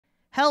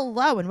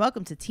Hello and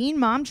welcome to Teen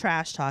Mom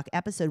Trash Talk,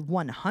 episode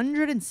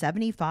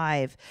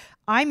 175.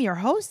 I'm your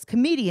host,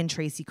 comedian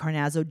Tracey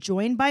Carnazzo,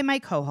 joined by my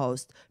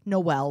co-host,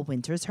 Noelle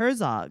Winters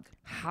Herzog.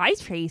 Hi,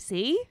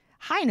 Tracey.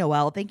 Hi,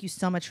 Noelle. Thank you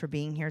so much for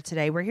being here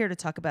today. We're here to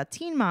talk about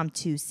Teen Mom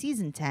 2,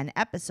 Season 10,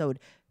 Episode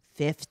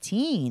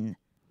 15.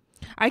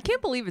 I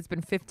can't believe it's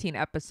been 15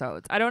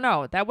 episodes. I don't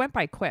know. That went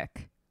by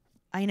quick.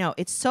 I know.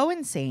 It's so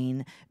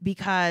insane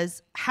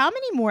because how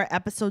many more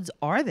episodes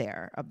are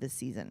there of this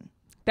season?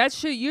 That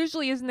should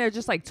usually, isn't there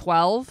just like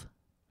 12?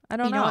 I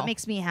don't know. You know what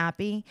makes me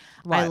happy?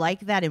 What? I like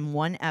that in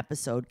one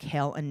episode,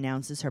 Kale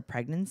announces her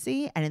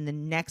pregnancy, and in the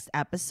next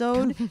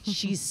episode,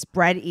 she's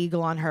spread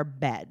eagle on her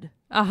bed,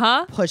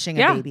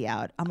 pushing a baby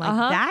out. I'm like,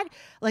 that,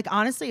 like,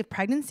 honestly, if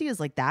pregnancy is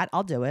like that,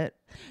 I'll do it.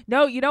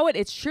 No, you know what?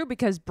 It's true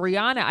because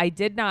Brianna, I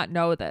did not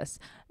know this.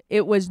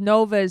 It was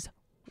Nova's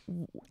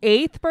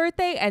 8th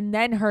birthday and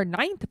then her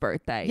 9th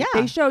birthday. Yeah.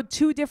 They showed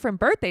 2 different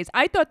birthdays.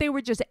 I thought they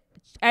were just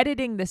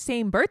editing the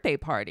same birthday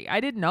party. I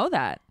didn't know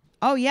that.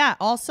 Oh, yeah.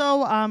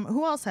 Also,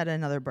 who else had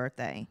another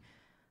birthday?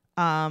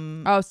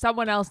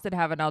 Someone else did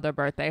have another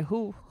birthday.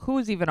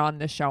 Who's even on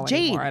this show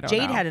anymore? I don't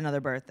Jade know. had another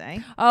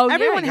birthday. Oh,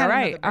 everyone yeah, had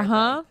right. another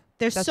birthday.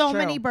 There's That's so true.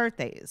 many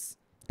birthdays.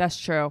 That's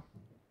true.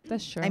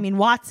 That's true. I mean,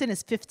 Watson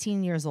is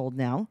 15 years old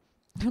now.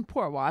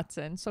 Poor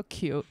Watson. So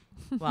cute.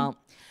 Well,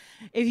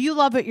 if you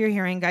love what you're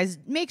hearing, guys,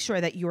 make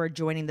sure that you are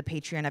joining the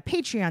Patreon at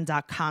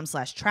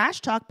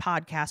patreon.com/Trash Talk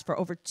Podcast for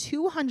over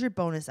 200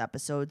 bonus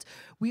episodes.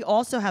 We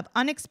also have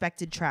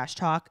unexpected Trash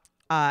Talk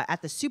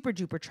at the Super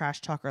Duper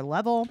Trash Talker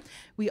level.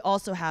 We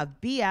also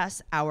have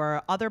BS,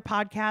 our other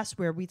podcast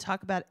where we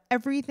talk about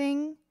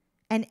everything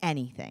and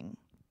anything.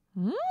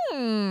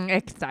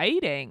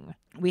 Exciting.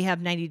 We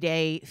have 90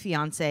 Day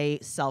Fiance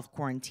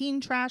Self-Quarantine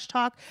Trash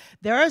Talk.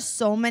 There are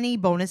so many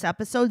bonus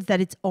episodes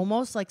that it's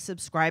almost like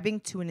subscribing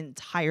to an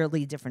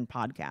entirely different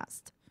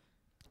podcast.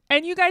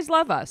 And you guys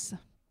love us.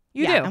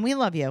 You do. And we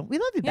love you. We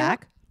love you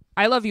back.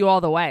 I love you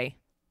all the way.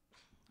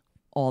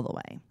 All the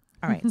way.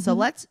 All right. So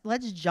let's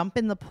jump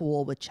in the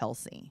pool with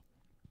Chelsea.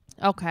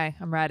 Okay.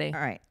 I'm ready. All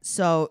right.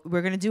 So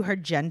we're going to do her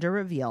gender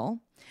reveal.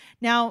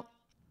 Now,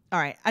 all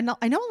right. I know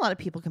a lot of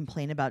people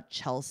complain about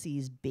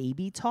Chelsea's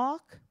baby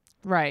talk.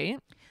 Right.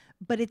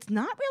 But it's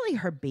not really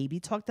her baby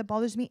talk that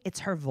bothers me.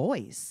 It's her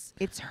voice.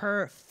 It's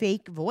her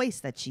fake voice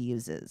that she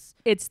uses.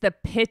 It's the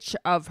pitch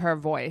of her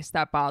voice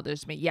that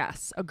bothers me.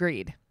 Yes.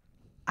 Agreed.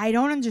 I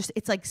don't understand.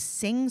 It's like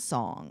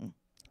sing-song.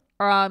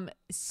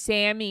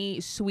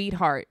 Sammy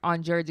Sweetheart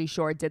on Jersey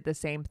Shore did the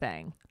same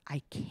thing.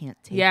 I can't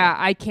take it. Yeah,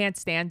 I can't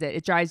stand it.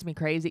 It drives me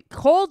crazy.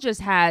 Cole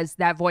just has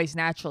that voice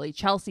naturally.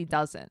 Chelsea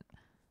doesn't.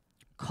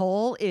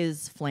 Cole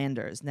is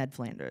Flanders, Ned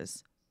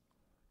Flanders.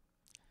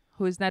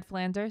 Who is Ned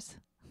Flanders?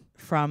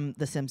 From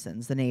The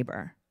Simpsons, the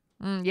neighbor.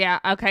 Yeah,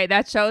 okay.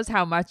 That shows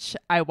how much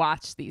I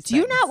watch these Do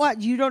things. you not watch?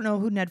 You don't know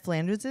who Ned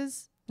Flanders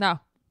is? No.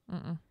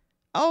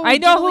 Oh, I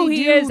know who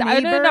he is.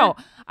 Neighbor? No.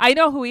 I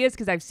know who he is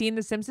because I've seen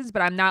The Simpsons,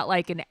 but I'm not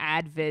like an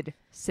avid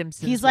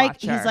Simpsons watcher.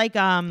 He's He's like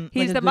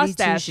the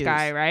mustache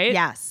guy, right?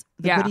 Yes,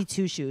 the Yeah. goody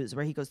two shoes,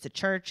 where he goes to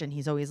church and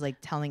he's always like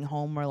telling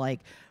Homer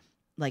like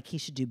he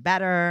should do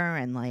better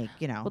and like,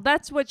 you know. Well,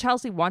 that's what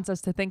Chelsea wants us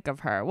to think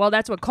of her. Well,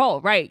 that's what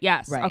Cole, right?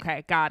 Yes. Right.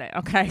 Okay, got it.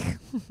 Okay.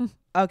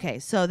 Okay,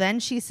 so then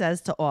she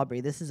says to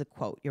Aubree, this is a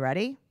quote. You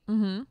ready?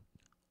 Mm-hmm.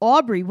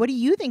 Aubree, what do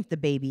you think the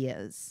baby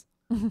is?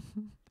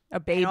 A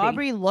baby. And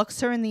Aubree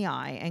looks her in the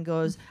eye and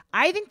goes,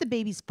 I think the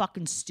baby's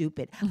fucking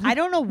stupid. I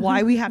don't know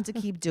why we have to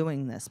keep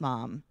doing this,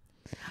 Mom.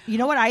 You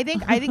know what I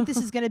think? I think this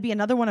is going to be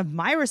another one of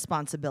my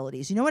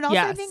responsibilities. You know what else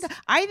I think?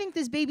 I think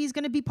this baby is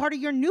going to be part of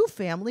your new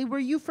family where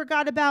you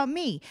forgot about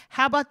me.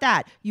 How about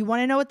that? You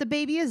want to know what the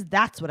baby is?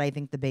 That's what I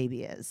think the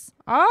baby is.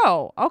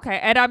 Oh, okay.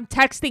 And I'm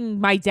texting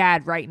my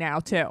dad right now,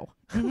 too.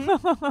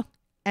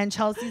 And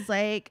Chelsea's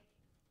like,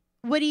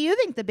 what do you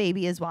think the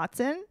baby is,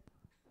 Watson?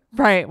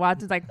 Right.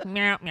 Watson's like,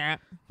 meow, meow,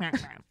 meow, meow.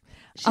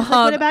 She's like,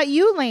 what about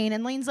you, Lane?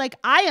 And Lane's like,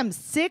 I am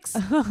 6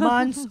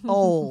 months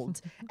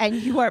old and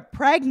you are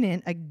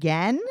pregnant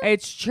again?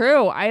 It's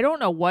true. I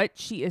don't know what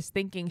she is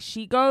thinking.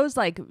 She goes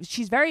like,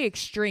 she's very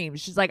extreme.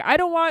 She's like, I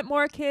don't want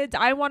more kids.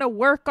 I want to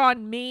work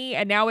on me.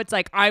 And now it's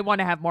like, I want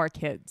to have more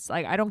kids.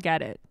 Like, I don't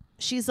get it.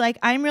 She's like,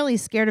 I'm really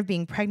scared of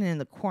being pregnant in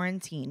the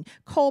quarantine.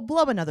 Cole,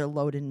 blow another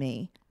load in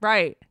me.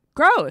 Right.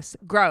 Gross.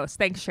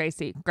 Thanks,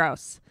 Tracey.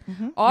 Gross.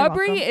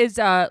 Aubree is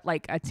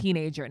like a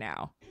teenager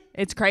now.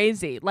 It's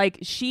crazy. Like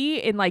she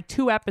in like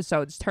 2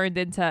 episodes turned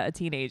into a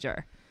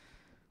teenager.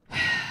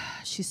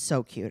 She's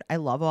so cute. I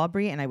love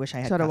Aubree and I wish I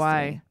had So do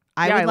custody.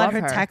 I. I would let love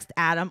her her text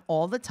Adam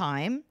all the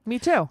time. Me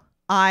too.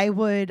 I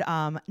would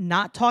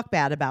not talk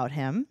bad about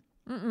him.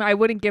 I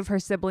wouldn't give her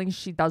siblings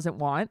she doesn't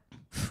want.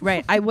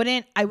 Right. I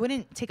wouldn't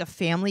take a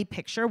family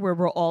picture where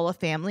we're all a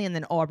family and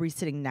then Aubrey's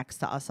sitting next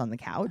to us on the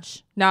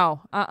couch.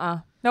 No.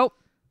 Nope.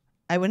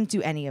 I wouldn't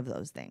do any of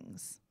those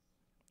things.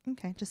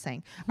 Okay, just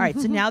saying. All right,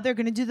 so now they're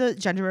going to do the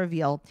gender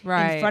reveal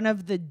in front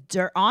of the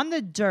dirt, on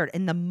the dirt,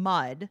 in the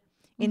mud,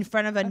 in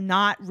front of a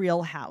not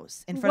real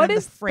house, in front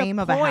of the frame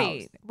of a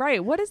house.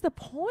 Right. What is the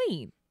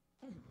point?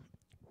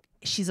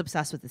 She's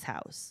obsessed with this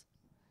house.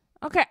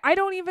 Okay, I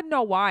don't even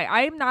know why.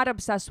 I am not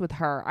obsessed with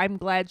her. I'm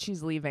glad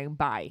she's leaving.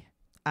 Bye.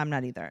 I'm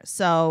not either.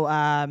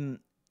 So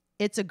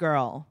it's a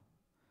girl.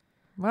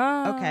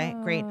 Okay,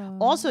 great.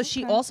 Also,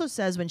 she also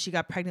says when she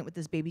got pregnant with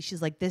this baby,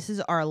 she's like, this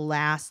is our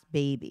last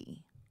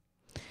baby.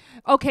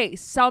 Okay,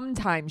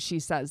 sometimes she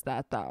says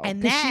that though.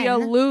 And 'cause she then-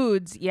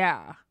 alludes,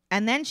 yeah.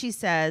 And then she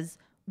says,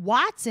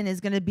 Watson is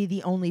going to be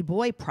the only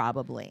boy,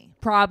 probably.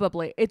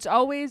 Probably. It's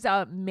always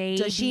a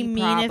maybe. Does she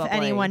mean probably. if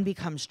anyone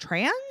becomes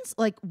trans?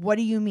 Like, what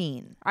do you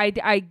mean?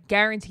 I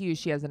guarantee you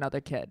she has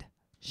another kid.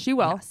 She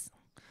will. Yes.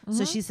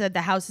 So she said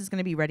the house is going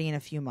to be ready in a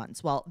few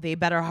months. Well, they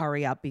better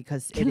hurry up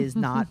because it is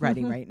not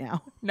ready right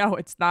now. No,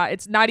 it's not.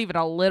 It's not even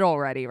a little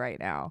ready right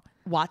now.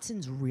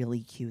 Watson's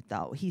really cute,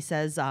 though. He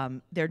says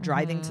they're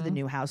driving to the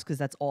new house because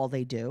that's all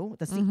they do.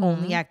 That's the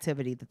only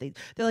activity that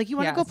they're like, you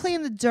want to go Yes. play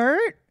in the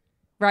dirt?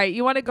 Right.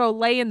 You want to go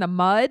lay in the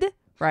mud?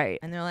 Right.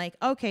 And they're like,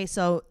 okay.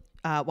 So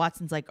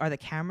Watson's like, are the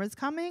cameras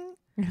coming?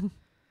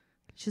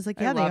 She's like,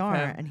 yeah, they love are.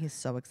 him. And he's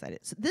so excited.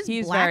 So this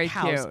He's black very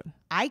house, cute.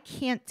 I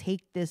can't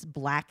take this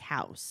black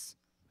house.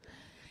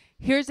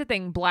 Here's the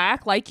thing.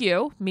 Black, like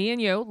you, me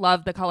and you,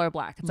 love the color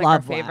black. It's like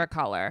Love our black. favorite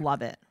color.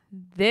 Love it.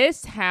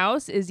 This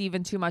house is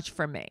even too much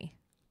for me.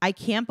 I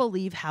can't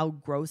believe how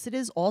gross it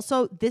is.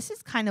 Also, this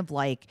is kind of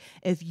like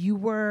if you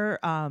were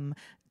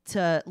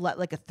to let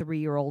like a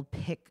 3-year-old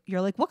pick,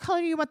 you're like, what color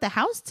do you want the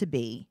house to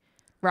be?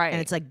 Right.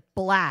 And it's like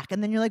black.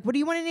 And then you're like, what do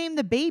you want to name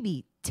the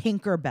baby?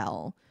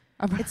 Tinkerbell.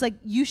 It's like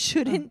you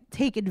shouldn't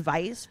take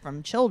advice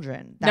from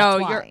children.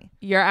 That's why.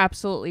 You're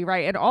absolutely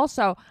right. And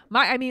also,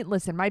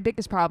 listen, my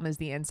biggest problem is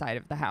the inside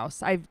of the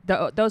house.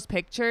 Those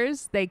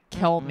pictures, they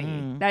kill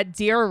me. That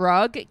deer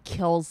rug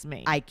kills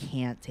me. I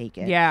can't take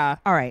it. Yeah.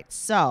 All right.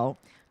 So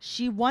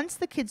she wants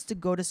the kids to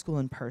go to school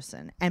in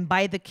person. And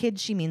by the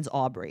kids, she means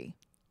Aubree.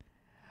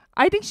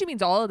 I think she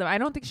means all of them. I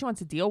don't think she wants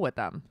to deal with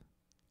them.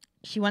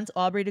 She wants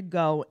Aubree to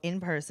go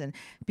in person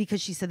because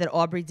she said that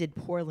Aubree did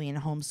poorly in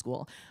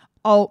homeschool.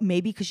 Oh,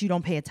 maybe because you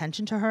don't pay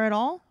attention to her at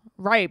all?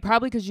 Right.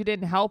 Probably because you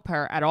didn't help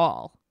her at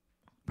all.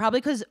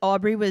 Probably because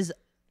Aubree was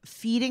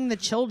feeding the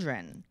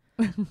children.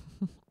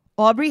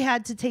 Aubree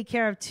had to take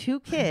care of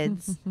 2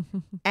 kids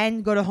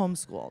and go to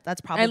homeschool.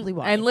 That's probably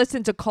why. And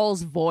listen to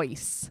Cole's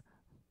voice.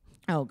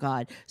 Oh,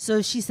 God.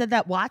 So she said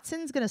that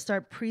Watson's going to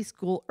start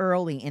preschool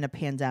early in a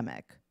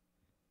pandemic.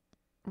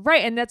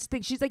 Right. And that's the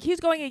thing. She's like,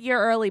 he's going a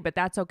year early, but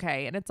that's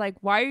okay. And it's like,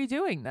 why are you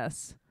doing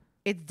this?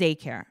 It's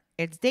daycare.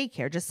 It's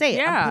daycare. Just say it.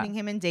 Yeah. I'm putting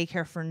him in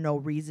daycare for no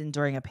reason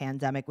during a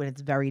pandemic when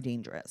it's very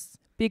dangerous.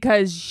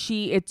 Because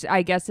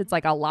I guess it's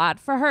like a lot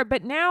for her.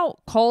 But now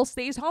Cole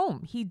stays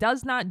home. He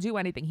does not do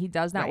anything. He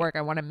does not work.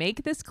 I want to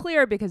make this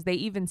clear because they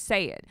even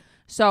say it.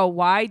 So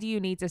why do you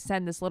need to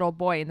send this little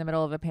boy in the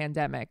middle of a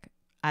pandemic?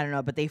 I don't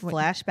know, but they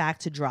flash back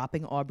to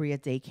dropping Aubree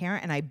at daycare.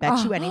 And I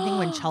bet you anything,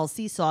 when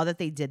Chelsea saw that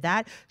they did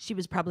that, she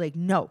was probably like,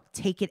 no,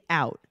 take it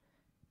out.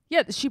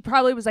 Yeah, she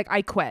probably was like,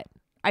 I quit.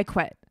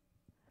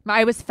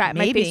 I was fat.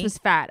 Maybe. My face was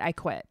fat. I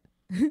quit.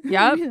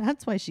 Yep.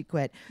 That's why she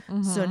quit.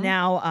 So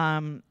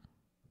now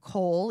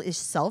Cole is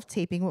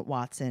self-taping with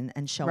Watson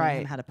and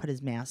showing him how to put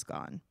his mask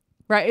on.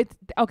 Right. It's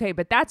okay,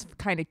 but that's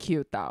kind of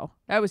cute though.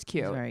 That was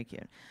cute. It's very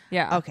cute.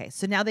 Yeah. Okay,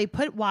 so now they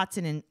put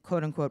Watson in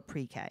quote unquote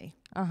pre-K.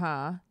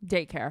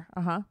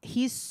 Daycare.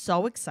 He's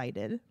so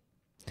excited.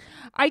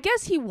 I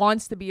guess he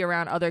wants to be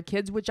around other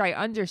kids, which I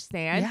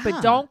understand, Yeah.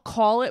 but don't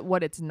call it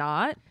what it's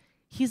not.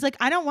 He's like,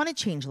 I don't want to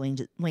change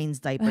Lane's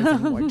diapers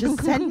anymore.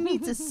 Just send me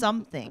to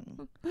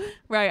something.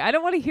 Right. I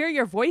don't want to hear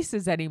your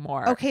voices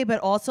anymore. Okay, but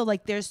also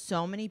like there's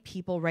so many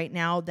people right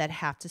now that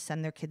have to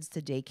send their kids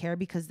to daycare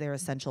because they're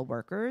essential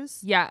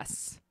workers.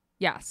 Yes.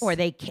 Or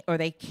they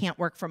can't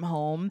work from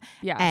home.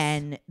 Yes.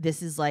 And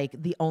this is like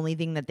the only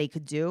thing that they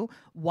could do.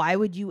 Why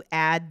would you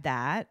add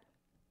that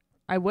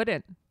I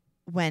wouldn't.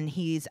 when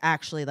he's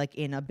actually like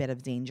in a bit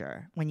of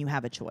danger when you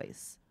have a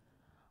choice?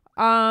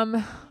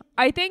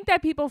 I think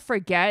that people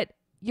forget,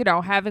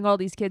 having all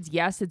these kids,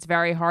 yes, it's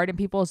very hard. And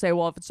people say,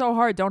 well, if it's so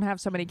hard, don't have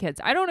so many kids.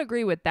 I don't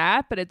agree with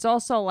that, but it's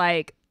also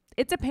like,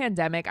 it's a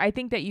pandemic. I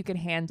think that you can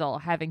handle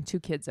having 2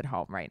 kids at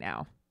home right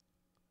now.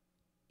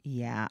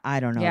 Yeah, I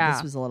don't know. Yeah.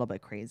 This was a little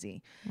bit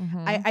crazy.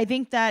 I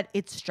think that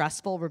it's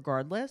stressful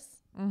regardless.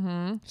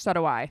 So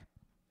do I.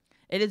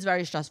 It is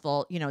very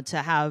stressful, to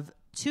have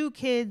 2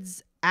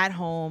 kids at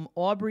home,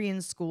 Aubree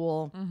in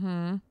school.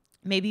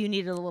 Maybe you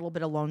needed a little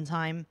bit of alone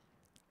time.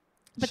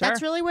 But Sure.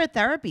 that's really where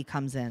therapy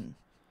comes in.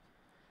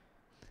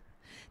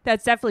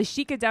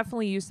 She could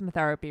definitely use some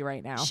therapy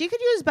right now. She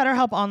could use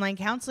BetterHelp online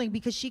counseling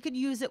because she could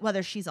use it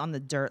whether she's on the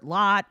dirt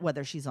lot,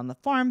 whether she's on the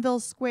Farmville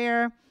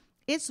Square.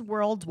 It's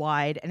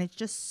worldwide, and it's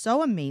just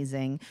so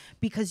amazing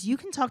because you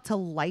can talk to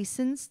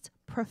licensed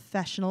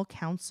professional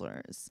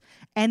counselors.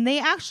 And they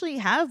actually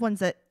have ones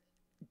that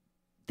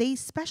they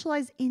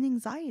specialize in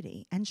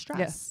anxiety and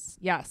stress.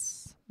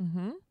 Yes.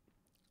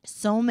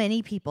 So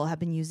many people have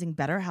been using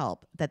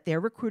BetterHelp that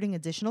they're recruiting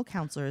additional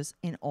counselors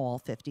in all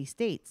 50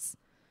 states.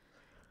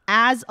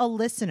 As a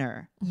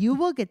listener, you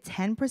will get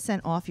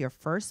 10% off your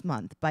first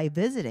month by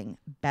visiting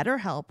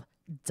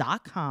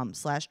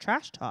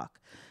betterhelp.com/trashtalk.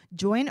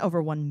 Join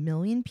over 1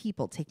 million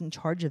people taking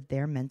charge of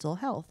their mental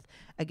health.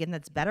 Again,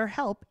 that's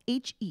BetterHelp,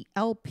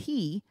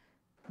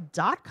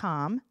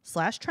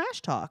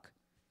 HELP.com/trash talk.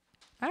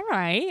 All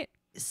right.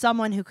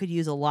 Someone who could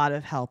use a lot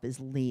of help is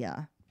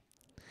Leah.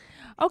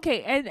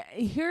 Okay, and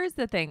here's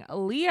the thing.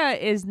 Leah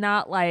is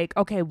not like,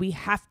 okay, we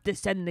have to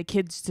send the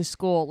kids to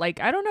school. Like,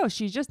 I don't know.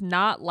 She's just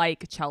not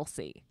like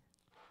Chelsea.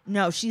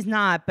 No, she's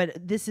not.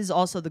 But this is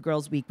also the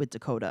girls' week with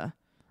Dakota.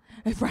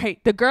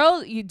 Right.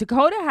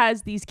 Dakota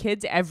has these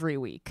kids every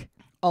week.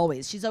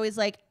 Always. She's always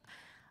like,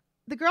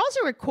 the girls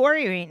are with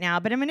Corey right now,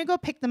 but I'm going to go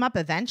pick them up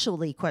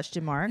eventually, ?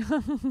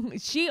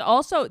 She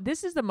also,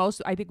 this is the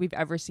most I think we've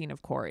ever seen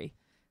of Corey.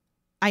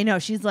 I know.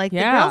 She's like, the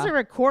girls are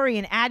with Corey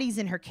and Addie's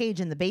in her cage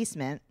in the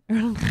basement.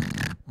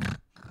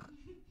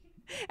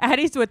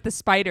 Addie's with the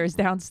spiders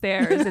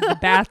downstairs in the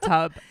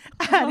bathtub.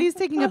 Addie's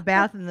taking a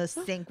bath in the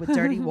sink with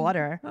dirty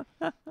water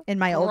in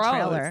my old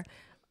trailer.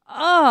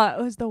 Oh,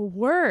 it was the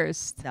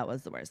worst. That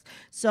was the worst.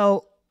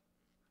 So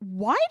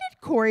why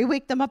did Corey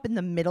wake them up in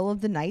the middle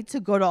of the night to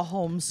go to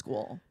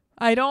homeschool?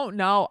 I don't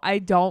know. I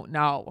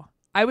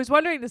was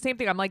wondering the same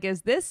thing. I'm like,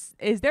 is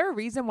there a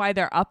reason why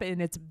they're up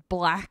and it's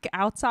black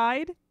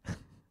outside?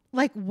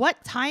 Like,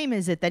 what time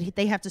is it that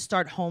they have to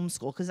start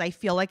homeschool? Because I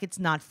feel like it's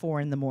not 4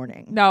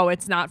 a.m. No,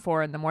 it's not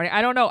 4 a.m.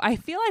 I don't know. I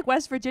feel like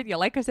West Virginia,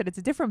 like I said, it's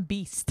a different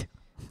beast.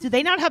 Do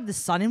they not have the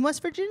sun in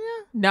West Virginia?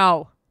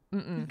 No.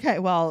 Okay,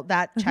 well,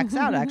 that checks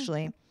out,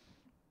 actually.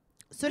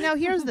 So now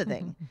here's the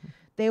thing.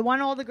 They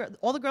want all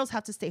the girls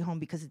have to stay home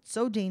because it's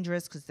so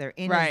dangerous because they're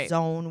in a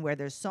zone where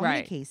there's so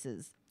many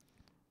cases.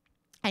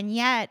 And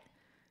yet,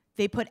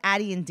 they put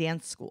Addie in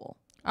dance school.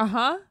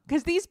 Uh-huh.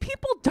 Because these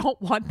people don't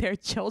want their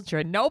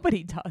children.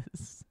 Nobody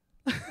does.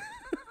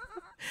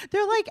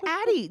 They're like,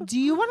 Addie, do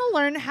you want to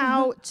learn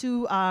how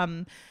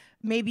to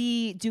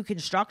maybe do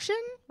construction?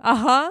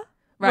 Uh-huh.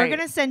 Right. We're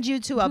going to send you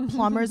to a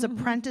plumber's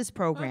apprentice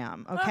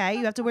program, okay?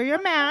 You have to wear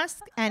your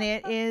mask, and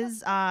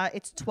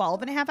it's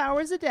 12 and a half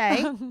hours a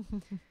day.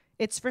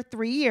 It's for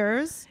 3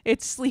 years.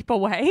 It's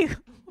Sleepaway.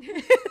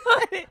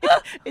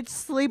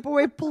 It's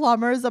Sleepaway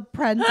Plumber's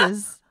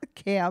apprentice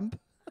camp.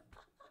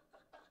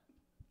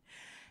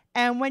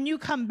 And when you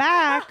come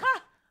back,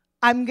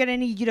 I'm going to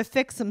need you to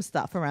fix some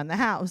stuff around the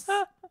house.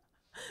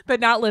 But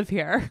not live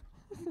here.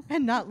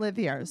 And not live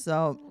here.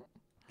 So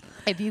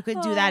if you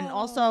could do that. And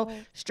also,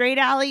 Straight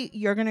Alley,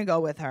 you're going to go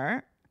with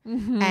her.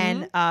 Mm-hmm.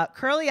 And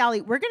Curly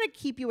Alley, we're going to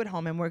keep you at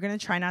home and we're going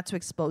to try not to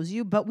expose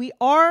you. But we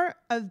are,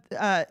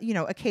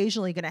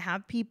 occasionally going to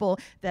have people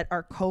that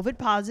are COVID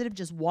positive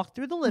just walk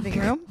through the living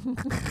room.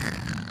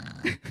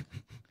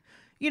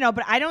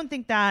 But I don't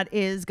think that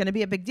is going to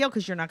be a big deal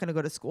because you're not going to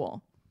go to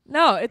school.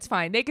 No, it's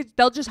fine.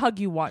 They'll just hug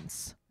you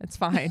once. It's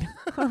fine.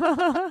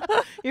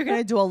 You're going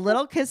to do a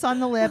little kiss on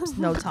the lips,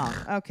 no tongue.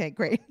 Okay,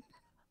 great.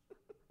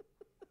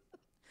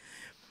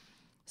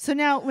 So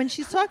now when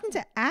she's talking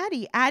to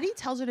Addie, Addie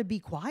tells her to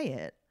be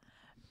quiet.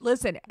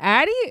 Listen,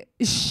 Addie,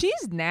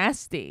 she's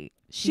nasty.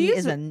 She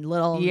is a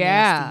little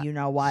nasty, you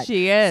know what?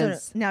 She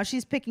is. So now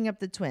she's picking up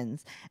the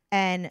twins.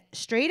 And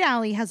Straight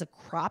Alley has a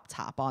crop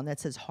top on that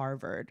says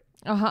Harvard.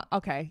 Uh-huh.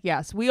 Okay.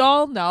 Yes. We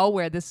all know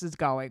where this is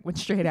going with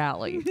Straight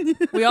Alley.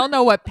 We all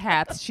know what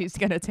path she's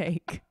going to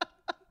take.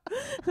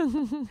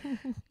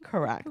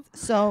 Correct.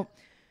 So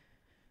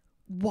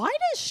why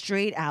does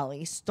Straight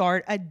Alley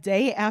start a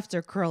day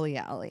after Curly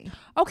Alley?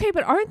 Okay,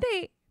 but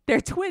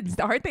they're twins.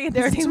 Aren't they in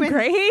the same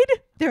grade?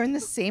 They're in the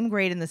same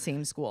grade in the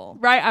same school.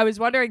 Right. I was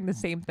wondering the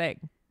same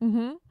thing.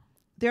 Mm-hmm.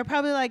 They're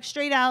probably like,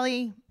 Straight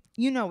Alley,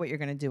 you know what you're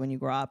going to do when you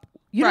grow up.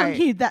 You don't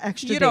need that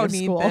extra day of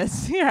school. You don't need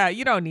this. Yeah,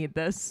 you don't need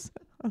this.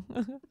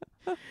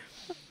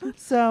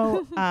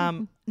 So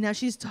now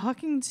she's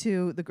talking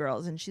to the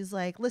girls and she's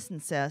like, listen,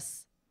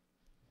 sis,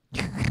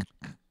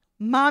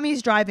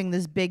 mommy's driving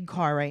this big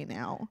car right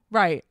now.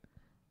 Right.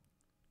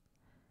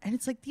 And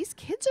it's like, these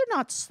kids are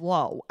not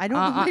slow. I don't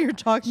know why you're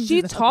talking to them.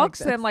 She like talks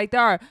to them like they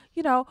are,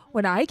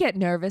 when I get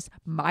nervous,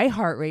 my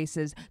heart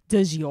races.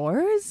 Does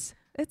yours?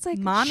 It's like,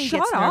 mommy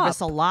gets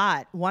nervous a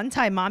lot. One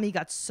time, mommy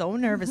got so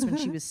nervous when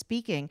she was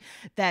speaking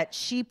that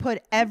she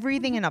put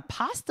everything in a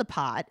pasta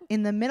pot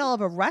in the middle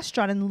of a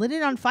restaurant and lit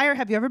it on fire.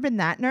 Have you ever been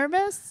that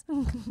nervous?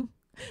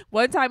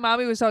 One time,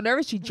 mommy was so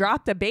nervous, she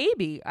dropped a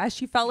baby as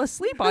she fell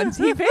asleep on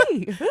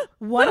TV.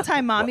 One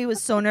time, mommy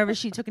was so nervous,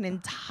 she took an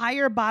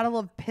entire bottle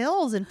of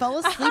pills and fell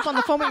asleep on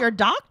the phone with your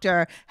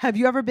doctor. Have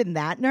you ever been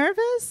that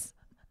nervous?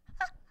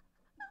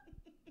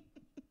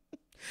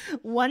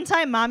 One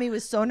time, mommy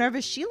was so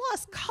nervous, she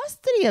lost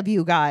custody of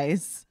you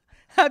guys.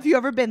 Have you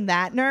ever been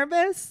that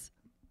nervous?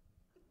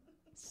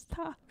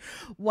 Stop.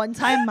 One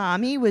time,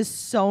 mommy was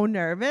so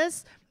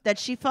nervous that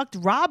she fucked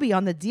Robbie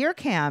on the deer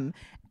cam,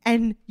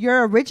 and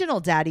your original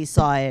daddy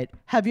saw it.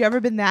 Have you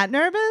ever been that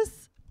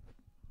nervous?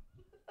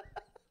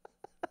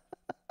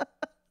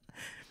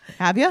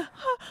 Have you?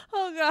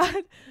 Oh,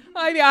 God.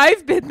 I mean,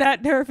 I've been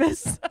that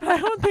nervous. I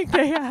don't think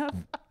they have.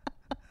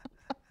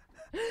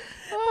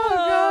 Oh,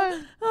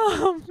 God.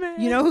 Oh,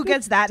 man. You know who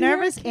gets that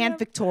nervous? Aunt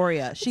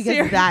Victoria. She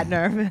gets that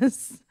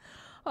nervous.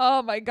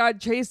 Oh, my God,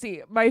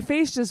 Tracey. My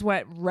face just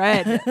went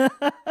red.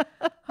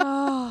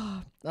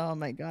 Oh. Oh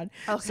my God.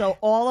 Okay. So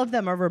all of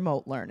them are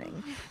remote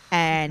learning.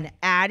 And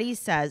Addie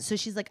says, so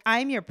she's like,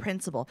 I'm your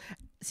principal.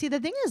 See, the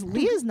thing is,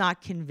 Leah's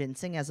not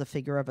convincing as a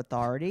figure of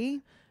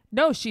authority.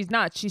 No, she's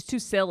not. She's too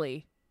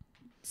silly.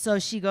 So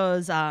she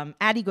goes,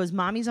 Addie goes,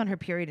 Mommy's on her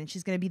period and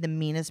she's going to be the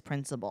meanest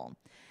principal.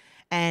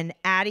 And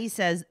Addie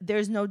says,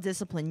 there's no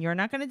discipline. You're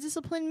not going to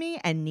discipline me,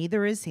 and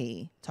neither is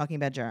he. Talking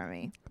about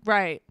Jeremy.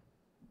 Right.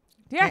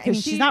 Yeah, I mean,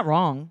 she's not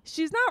wrong.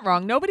 She's not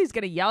wrong. Nobody's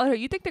going to yell at her.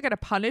 You think they're going to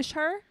punish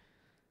her?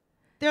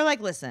 They're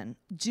like, listen,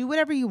 do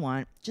whatever you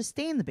want. Just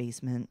stay in the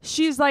basement.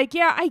 She's like,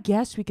 yeah, I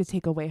guess we could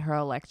take away her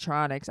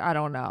electronics. I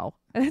don't know.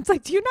 And it's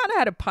like, do you not know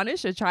how to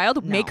punish a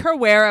child? No. Make her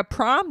wear a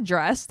prom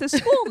dress to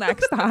school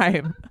next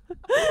time.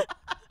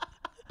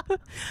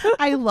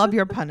 I love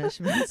your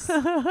punishments.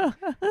 Oh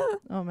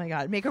my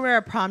God. Make her wear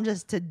a prom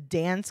dress to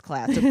dance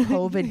class, to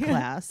COVID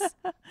class.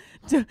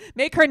 To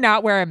make her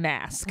not wear a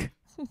mask.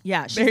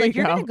 Yeah. She's There like,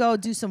 you you're go. going to go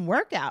do some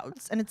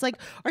workouts. And it's like,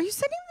 are you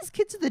sending this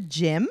kid to the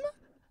gym?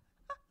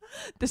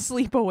 The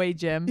sleepaway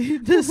gym.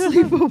 The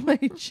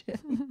sleepaway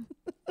gym.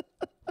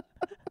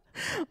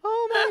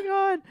 Oh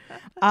my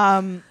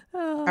God.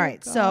 All right.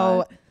 God.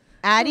 So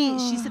Addie,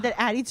 she said that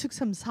Addie took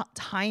some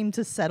time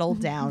to settle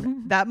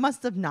down. That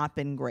must have not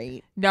been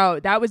great. No,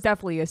 that was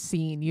definitely a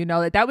scene. You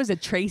know, that was a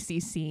Tracey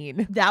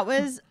scene. That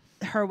was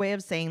her way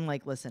of saying,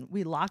 like, listen,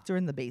 we locked her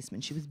in the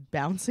basement. She was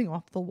bouncing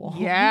off the walls.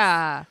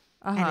 Yeah.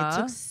 And it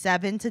took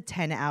 7 to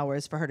 10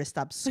 hours for her to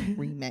stop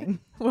screaming.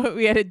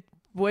 We had a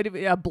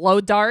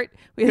blow dart.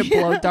 We had a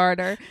blow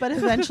darter. But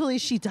eventually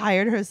she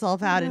tired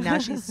herself out and now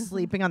she's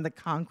sleeping on the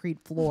concrete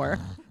floor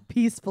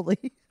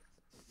peacefully.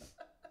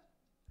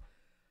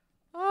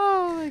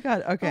 Oh my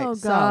God. Okay. Oh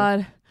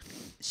God. So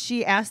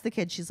she asked the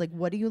kid, she's like,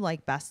 what do you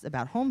like best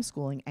about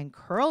homeschooling? And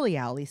Curly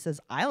Alley says,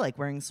 I like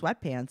wearing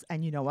sweatpants.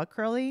 And you know what,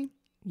 Curly?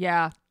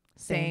 Yeah.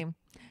 Same.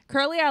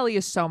 Curly Alley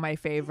is so my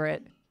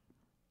favorite.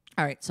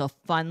 All right. So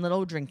fun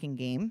little drinking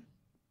game.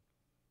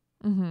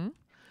 Mm-hmm.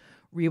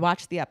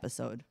 Rewatch the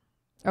episode.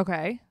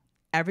 Okay.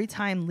 Every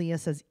time Leah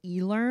says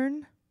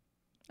e-learn,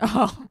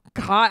 Oh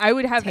God. I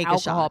would have Take a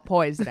alcohol shot.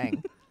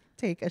 poisoning.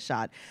 take a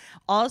shot.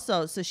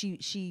 Also, so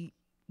she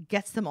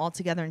gets them all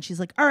together and she's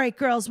like, all right,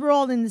 girls, we're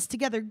all in this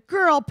together.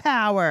 Girl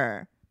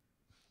power.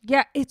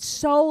 Yeah. It's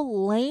so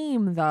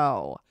lame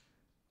though.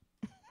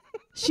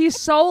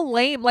 She's so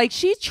lame. Like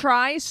she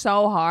tries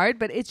so hard,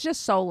 but it's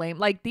just so lame.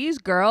 Like these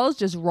girls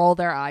just roll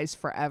their eyes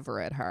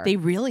forever at her. They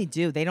really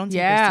do. They don't take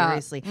Yeah. her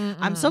seriously.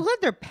 I'm so glad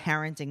they're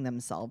parenting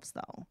themselves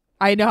though.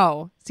 I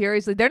know.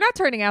 Seriously. They're not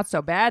turning out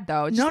so bad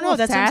though. It's No, just a no, little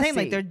that's what I'm saying.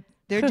 sassy. Like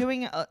they're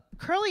doing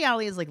Curly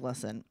Alley is like,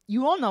 listen,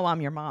 you all know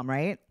I'm your mom,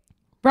 right?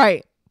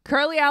 Right.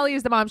 Curly Alley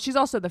is the mom. She's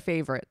also the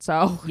favorite.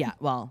 So Yeah,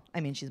 well, I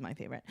mean, she's my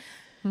favorite.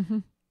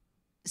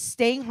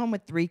 Staying home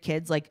with 3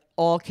 kids, like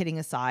all kidding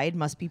aside,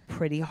 must be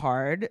pretty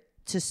hard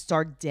to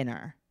start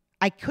dinner.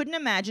 I couldn't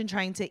imagine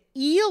trying to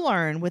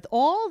e-learn with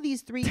all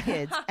these 3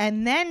 kids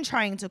and then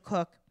trying to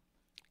cook.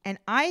 And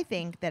I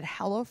think that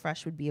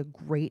HelloFresh would be a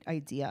great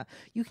idea.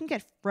 You can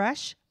get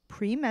fresh,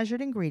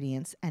 pre-measured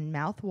ingredients and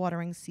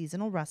mouth-watering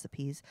seasonal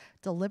recipes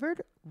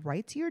delivered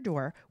right to your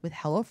door with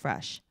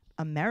HelloFresh,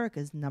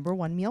 America's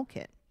 #1 meal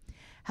kit.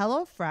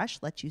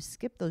 HelloFresh lets you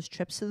skip those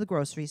trips to the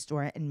grocery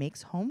store and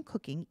makes home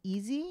cooking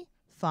easy,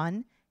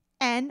 fun,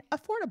 and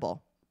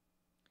affordable.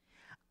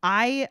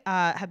 I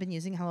have been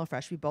using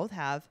HelloFresh. We both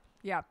have.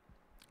 yeah.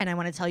 And I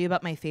want to tell you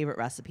about my favorite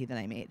recipe that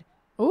I made.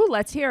 Ooh,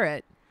 let's hear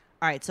it.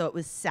 All right, so it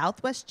was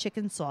Southwest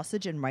chicken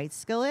sausage and rice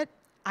skillet.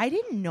 I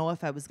didn't know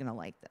if I was going to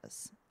like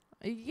this.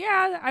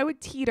 Yeah, I would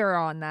teeter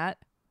on that.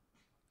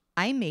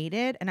 I made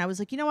it, and I was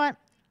like, you know what?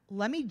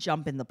 Let me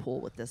jump in the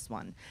pool with this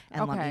one,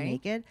 and let Okay. me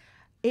make it.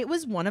 It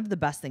was one of the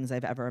best things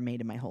I've ever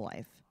made in my whole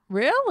life.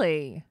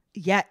 Really?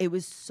 Yeah, it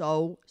was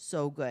so,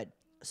 so good.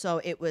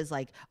 So it was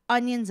like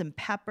onions and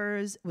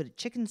peppers with a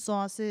chicken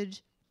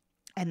sausage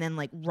and then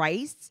like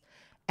rice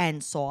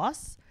and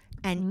sauce.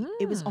 And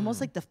it was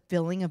almost like the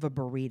filling of a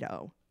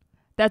burrito.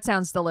 That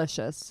sounds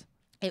delicious.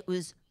 It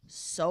was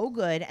so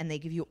good. And they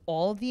give you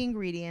all of the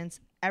ingredients,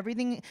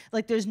 everything.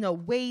 Like there's no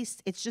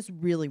waste. It's just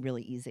really,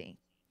 really easy.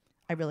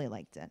 I really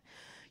liked it.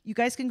 You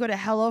guys can go to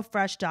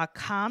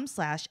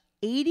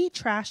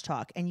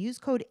HelloFresh.com/80trashtalk and use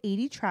code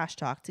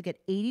 80trashtalk to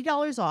get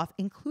 $80 off,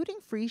 including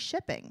free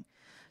shipping.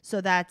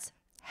 So that's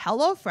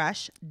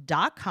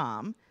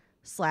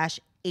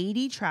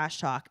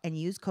HelloFresh.com/80trashtalk and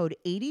use code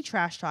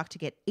 80trashtalk to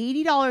get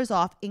 $80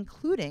 off,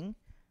 including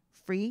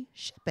free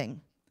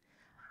shipping.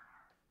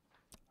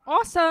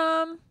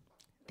 Awesome.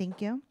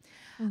 Thank you.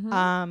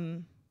 Mm-hmm.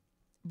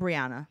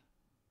 Brianna.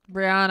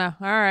 Brianna.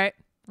 All right.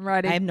 I'm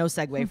ready. I have no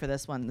segue for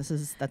this one.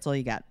 That's all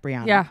you got.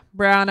 Brianna. Yeah,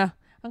 Brianna.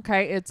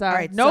 Okay, it's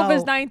right,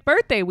 Nova's so- 9th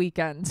birthday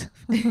weekend.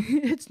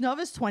 It's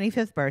Nova's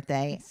 25th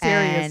birthday.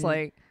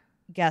 Seriously. And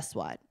guess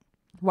what?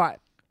 What?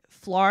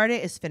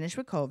 Florida is finished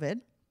with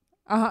COVID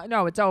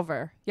No, it's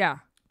over. Yeah.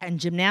 and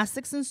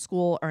gymnastics in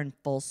school are in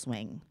full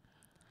swing.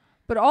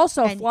 But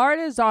also, And-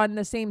 Florida's on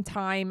the same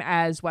time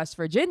as West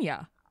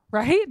Virginia,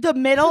 right? The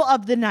middle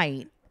of the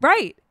night.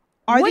 Right.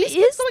 Are What these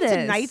kids is going to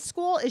this? night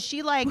school? Is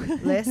she like,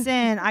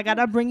 listen, I got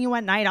to bring you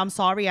at night. I'm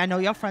sorry. I know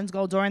your friends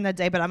go during the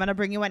day, but I'm going to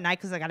bring you at night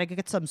because I got to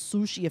get some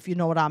sushi, if you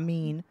know what I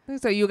mean.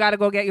 So you got to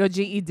go get your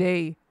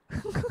GED.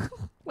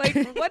 Like,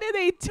 what are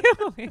they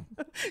doing?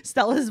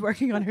 Stella's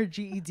working on her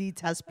GED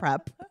test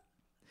prep.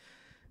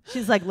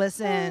 She's like,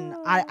 listen,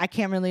 I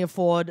can't really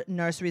afford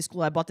nursery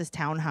school. I bought this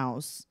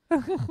townhouse.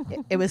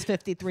 It was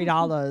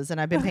 $53,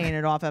 and I've been paying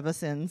it off ever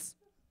since.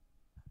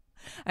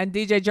 And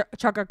DJ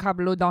Trucker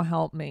Kablu don't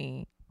help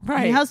me.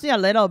 Right. He helps me a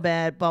little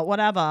bit, but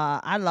whatever.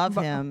 I love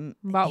him.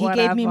 but He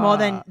gave me more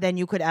whatever. than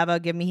you could ever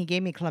give me. He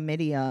gave me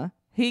chlamydia.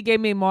 He gave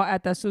me more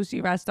at the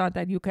sushi restaurant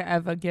than you could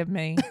ever give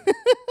me.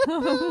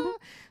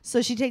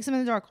 So she takes him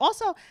in the dark.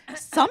 Also,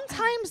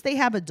 sometimes they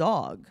have a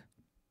dog.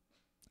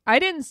 I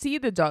didn't see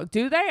the dog.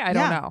 Do they? I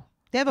don't know.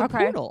 They have a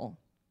Okay. poodle.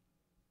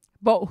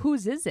 But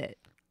whose is it?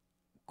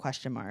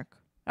 Question mark.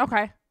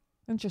 Okay.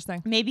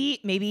 Interesting. Maybe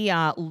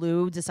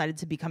Lou decided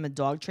to become a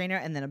dog trainer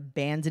and then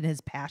abandoned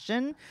his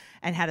passion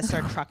and had to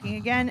start trucking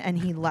again, and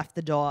he left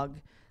the dog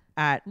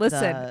at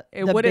Listen,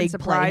 it the wouldn't big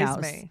surprise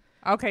playhouse. me.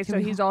 Okay, so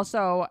he's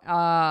also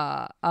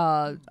a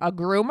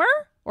groomer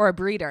or a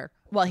breeder.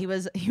 Well, he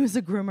was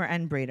a groomer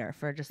and breeder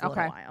for just a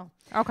little while.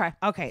 Okay.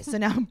 Okay, so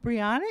now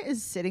Brianna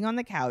is sitting on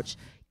the couch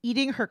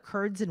eating her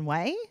curds and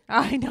whey.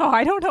 I know.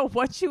 I don't know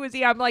what she was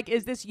eating. I'm like,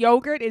 is this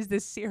yogurt? Is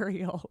this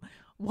cereal?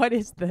 What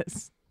is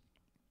this?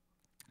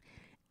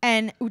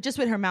 And just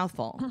with her mouth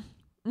full.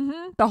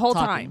 The whole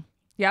Talking. time.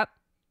 Yep.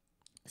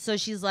 So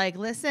she's like,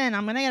 listen,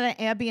 I'm going to get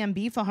an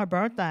Airbnb for her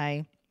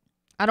birthday.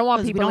 I don't want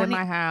 'Cause we people don't in need-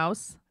 my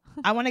house.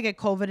 I want to get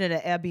COVID at an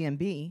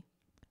Airbnb.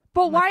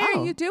 But I'm why like, are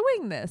oh. you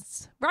doing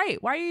this?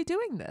 Right. Why are you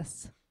doing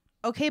this?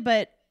 Okay,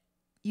 but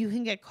you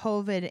can get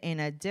COVID in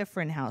a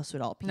different house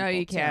with all people. No,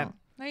 you too. can't.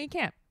 No, you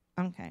can't.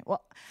 Okay.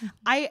 Well,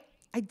 I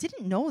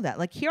didn't know that.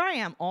 Like, here I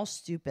am all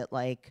stupid.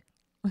 Like,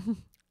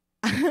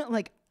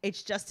 like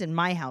it's just in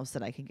my house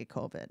that I can get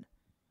COVID.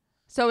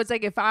 So it's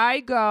like if I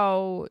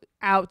go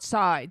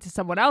outside to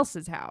someone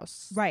else's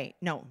house, Right.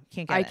 No,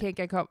 can't get I it. can't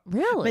get COVID.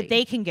 Really? But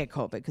they can get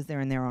COVID because they're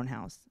in their own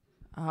house.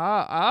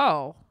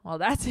 Oh. Well,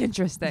 that's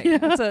interesting. Yeah.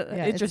 That's an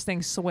Yeah,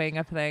 interesting swing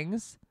of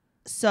things.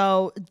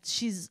 So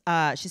she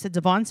said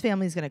DeVon's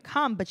family is going to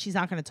come, but she's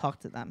not going to talk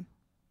to them.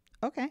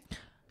 Okay.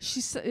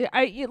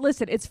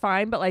 Listen, it's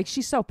fine, but like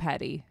she's so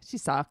petty. She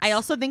sucks. I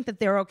also think that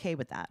they're okay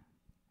with that.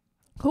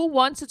 Who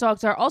wants to talk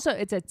to her? Also,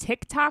 it's a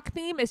TikTok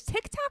theme. Is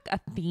TikTok a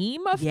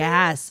theme of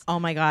Yes. things? Oh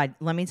my God.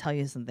 Let me tell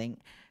you something.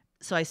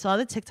 So I saw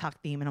the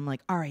TikTok theme and I'm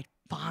like, all right,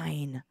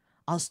 fine.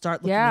 I'll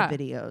start looking at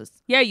videos.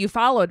 Yeah, you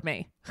followed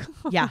me.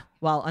 Yeah.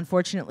 Well,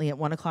 unfortunately, at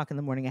 1:00 in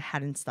the morning, I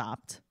hadn't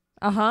stopped.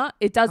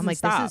 It doesn't I'm like,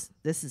 stop.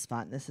 this is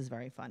fun. This is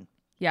very fun.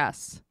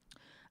 Yes.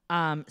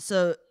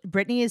 So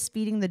Brittany is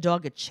feeding the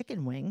dog a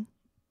chicken wing.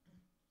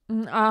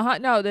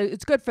 No,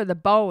 it's good for the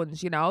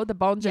bones, you know? The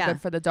bones are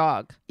good for the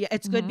dog. Yeah,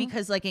 it's good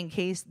because like in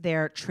case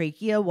their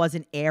trachea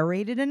wasn't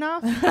aerated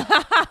enough,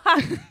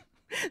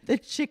 the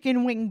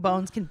chicken wing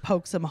bones can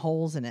poke some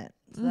holes in it.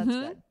 So that's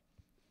good.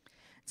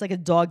 It's like a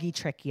doggy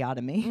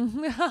tracheotomy.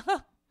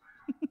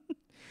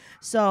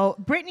 So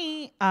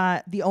Brittany,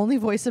 the only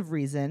voice of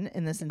reason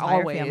in this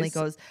entire family,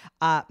 goes,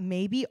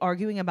 maybe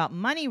arguing about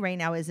money right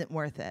now isn't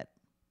worth it.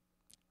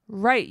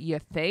 Right, you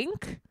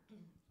think?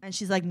 And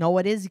she's like, no,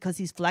 it is because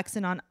he's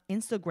flexing on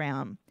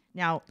Instagram.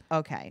 Now,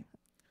 okay.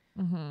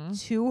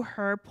 To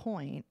her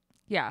point,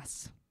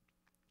 Yes.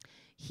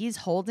 he's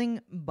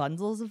holding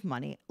bundles of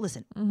money.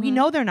 Listen, we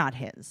know they're not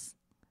his.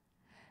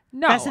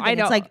 No, That's the thing. I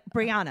know. It's like,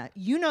 Brianna,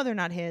 you know they're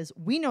not his.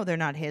 We know they're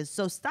not his.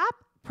 So stop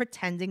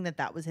pretending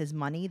that was his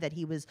money that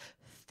he was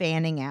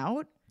fanning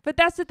out. But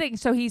that's the thing.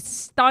 So he's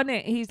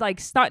stunning. He's like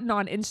stunting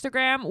on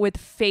Instagram with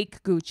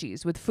fake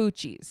Gucci's, with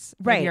Fucci's.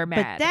 Right. And you're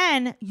mad. But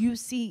then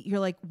you're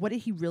like, what did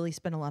he really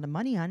spend a lot of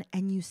money on?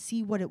 And you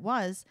see what it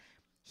was.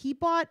 He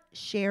bought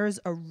Cher's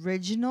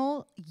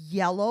original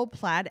yellow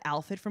plaid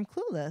outfit from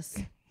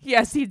Clueless.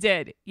 Yes, he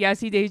did.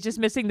 He's just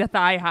missing the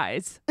thigh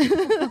highs.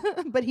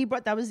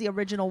 But that was the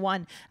original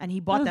one. And he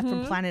bought that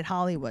from Planet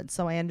Hollywood.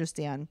 So I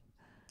understand.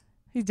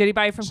 Did he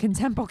buy it from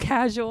Contempo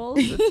Casuals?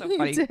 It's so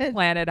funny. did.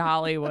 Planet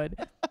Hollywood.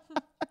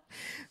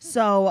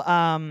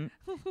 So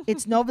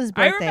it's Nova's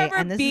birthday.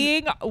 I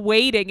remember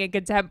waiting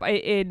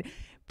in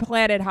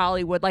Planet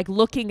Hollywood, like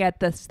looking at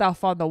the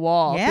stuff on the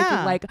wall. Yeah.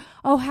 Thinking like,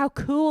 oh, how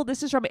cool.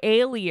 This is from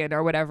Alien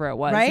or whatever it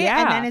was. Right?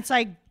 Yeah. And then it's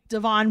like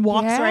DeVoin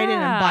walks right in and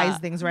Yeah. buys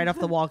things right off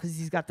the wall because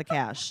he's got the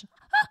cash.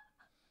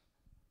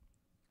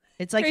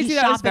 It's like Tracy, he's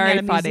that was shopping very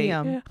at a funny.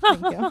 museum.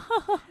 Thank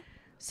you.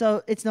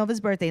 So it's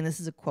Nova's birthday, and this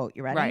is a quote.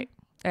 You ready? Right.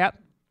 Yep.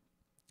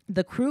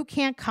 The crew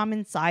can't come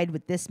inside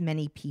with this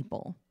many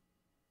people.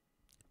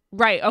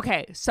 Right.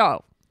 Okay.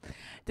 So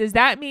does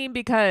that mean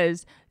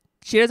because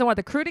she doesn't want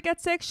the crew to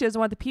get sick, she doesn't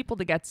want the people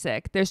to get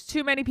sick, there's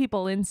too many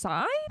people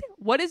inside?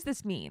 What does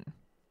this mean?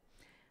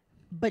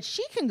 But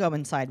she can go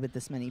inside with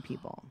this many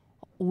people.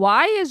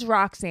 Why is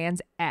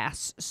Roxanne's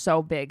ass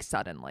so big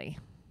suddenly?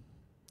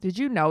 Did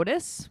you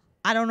notice?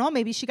 I don't know.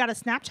 Maybe she got a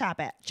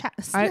Snapchat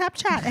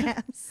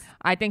ass.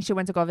 I think she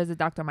went to go visit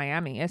Dr.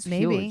 Miami. It's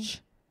Maybe.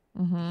 huge.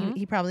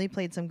 He probably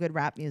played some good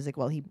rap music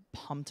while he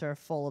pumped her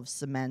full of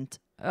cement.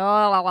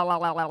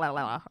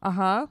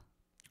 Uh-huh.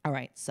 All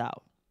right, so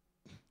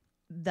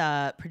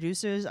the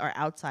producers are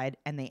outside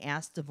and they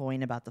asked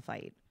DeVoin about the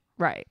fight.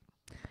 Right.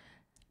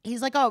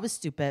 He's like, oh, it was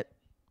stupid.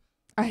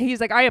 He's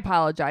like, I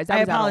apologize. I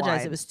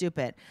apologize. It was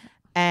stupid.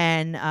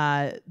 And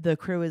the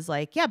crew is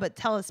like, yeah, but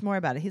tell us more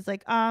about it. He's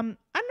like, I'm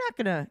not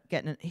going to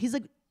get in it. He's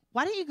like,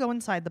 why don't you go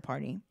inside the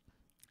party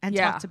and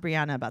talk to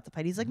Brianna about the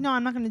fight? He's like, no,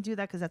 I'm not going to do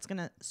that because that's going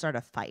to start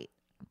a fight.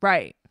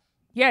 Right.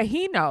 Yeah,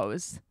 he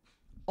knows.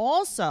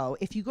 Also,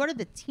 if you go to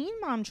the Teen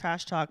Mom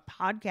Trash Talk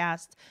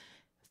podcast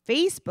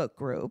Facebook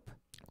group,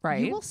 right,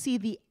 you will see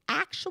the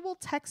actual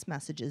text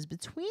messages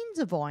between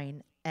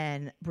DeVoin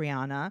and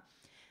Brianna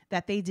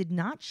that they did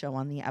not show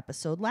on the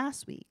episode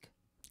last week.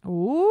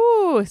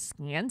 Ooh,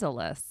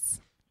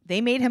 scandalous.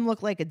 They made him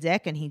look like a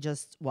dick and he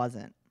just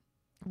wasn't.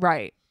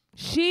 Right.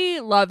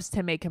 She loves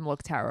to make him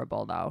look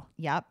terrible, though.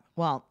 Yep.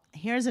 Well,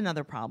 here's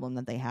another problem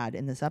that they had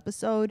in this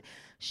episode.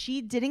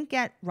 She didn't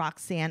get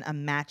Roxanne a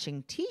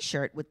matching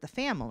t-shirt with the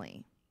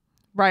family.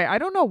 Right. I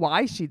don't know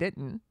why she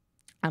didn't.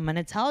 I'm going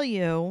to tell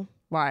you.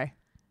 Why?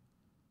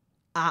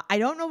 I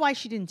don't know why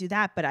she didn't do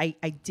that, but I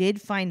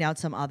did find out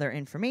some other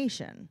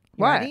information.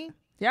 You what? Ready?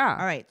 Yeah.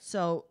 All right.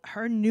 So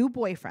her new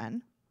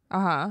boyfriend.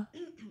 Uh-huh.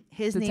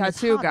 His the name is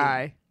tattoo Javi.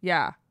 guy.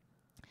 Yeah.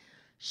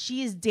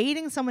 She is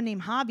dating someone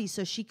named Javi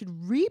so she could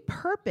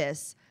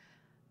repurpose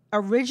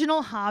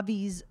original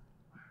Javi's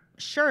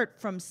shirt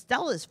from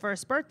Stella's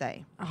first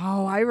birthday.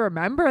 Oh, I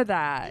remember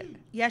that.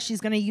 Yeah, she's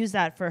going to use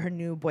that for her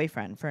new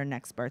boyfriend for her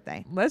next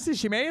birthday. Listen,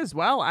 she may as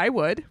well. I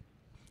would.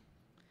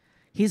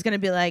 He's going to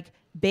be like,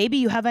 baby,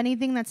 you have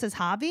anything that says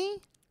Javi?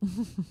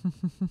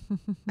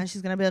 And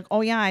she's going to be like,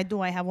 oh, yeah, I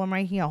do. I have one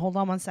right here. Hold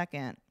on one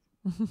second.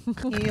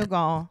 Here you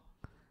go.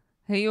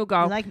 Here you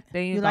go.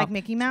 You like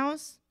Mickey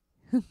Mouse?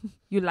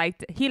 You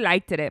liked it. He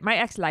liked it. My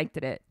ex liked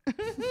it.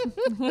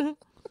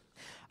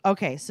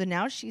 Okay, so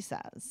now she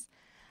says,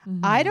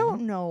 I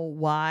don't know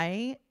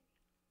why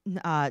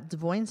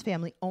DeVoin's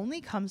family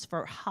only comes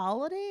for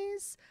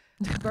holidays,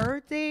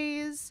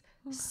 birthdays,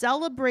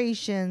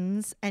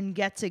 celebrations, and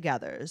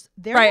get-togethers.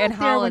 They're right, not and there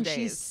holidays. when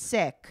she's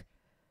sick.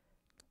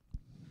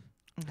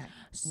 Okay.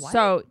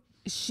 So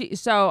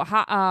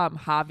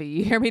Javi,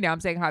 you hear me now? I'm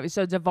saying Javi.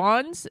 So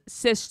DeVon's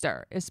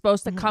sister is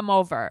supposed to come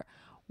over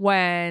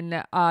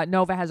when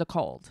Nova has a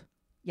cold.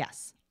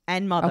 Yes,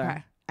 and mother,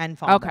 Okay. and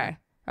father,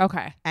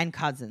 Okay. and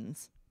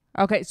cousins.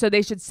 Okay. So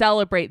they should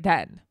celebrate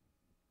then.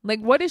 Like,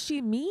 what does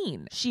she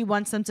mean? She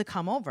wants them to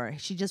come over.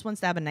 She just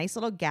wants to have a nice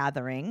little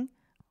gathering.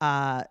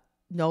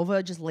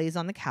 Nova just lays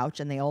on the couch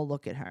and they all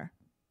look at her.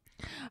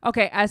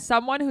 Okay. As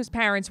someone whose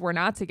parents were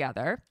not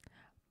together,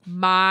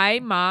 my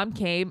mom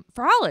came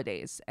for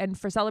holidays and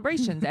for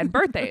celebrations and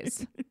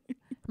birthdays.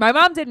 My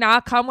mom did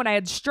not come when I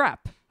had strep.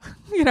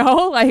 You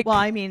know, like. Well,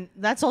 I mean,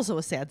 that's also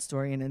a sad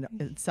story in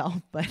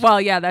itself. But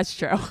well, yeah, that's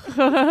true.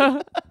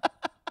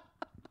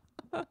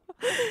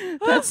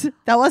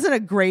 that wasn't a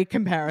great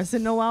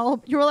comparison,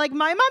 Noelle. You were like,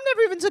 my mom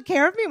never even took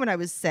care of me when I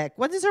was sick.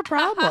 What is her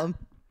problem?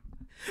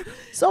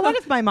 So what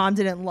if my mom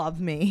didn't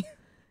love me?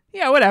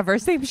 Yeah, whatever.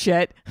 Same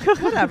shit.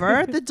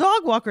 Whatever. The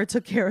dog walker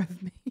took care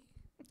of me.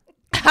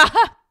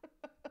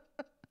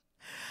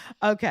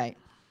 Okay.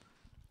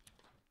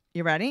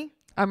 You ready?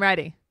 I'm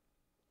ready.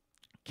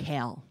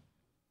 Kale.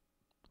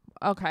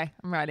 Okay,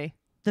 I'm ready.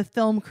 The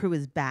film crew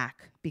is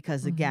back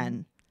because,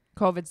 again,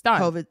 COVID's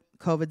done.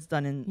 COVID's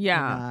done in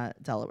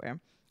Delaware.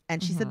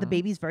 And she said the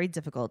baby's very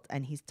difficult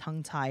and he's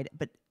tongue-tied,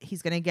 but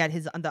he's going to get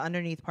the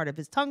underneath part of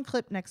his tongue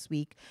clipped next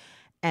week.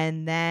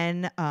 And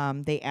then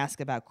they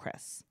ask about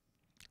Chris.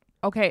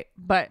 Okay,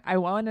 but I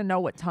want to know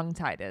what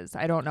tongue-tied is.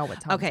 I don't know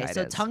what tongue-tied is. Okay,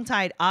 so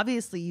tongue-tied,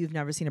 obviously you've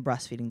never seen a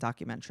breastfeeding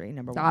documentary,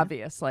 number one.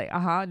 Obviously.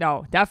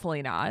 No,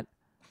 definitely not.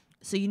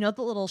 So you know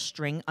the little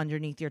string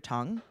underneath your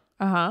tongue?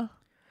 Uh-huh.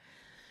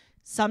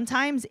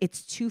 Sometimes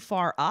it's too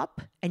far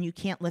up and you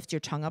can't lift your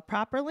tongue up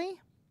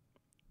properly.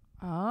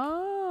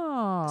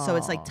 Oh. So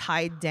it's like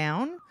tied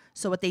down.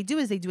 So what they do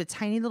is they do a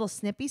tiny little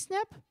snippy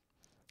snip.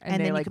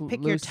 And then you can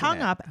pick your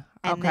tongue up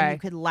and then you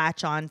could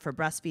latch on for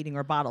breastfeeding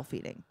or bottle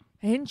feeding.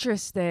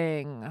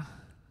 Interesting.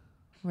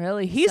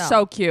 Really? He's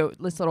so cute,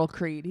 this little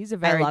Creed. He's a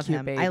very cute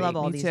him. baby. I love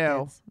all Me these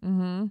too. kids.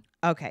 Mm-hmm.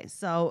 Okay,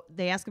 so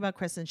they ask about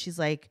Chris and she's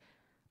like,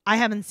 I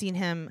haven't seen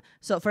him.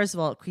 So first of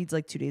all, Creed's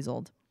like 2 days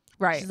old.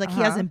 Right. She's like,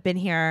 he hasn't been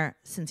here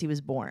since he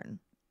was born.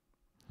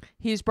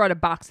 He's brought a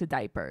box of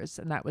diapers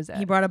and that was it.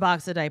 He brought a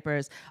box of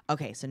diapers.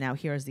 Okay, so now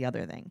here's the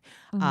other thing.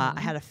 I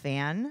had a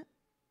fan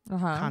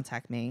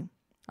contact me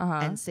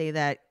and say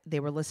that they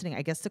were listening,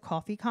 I guess, to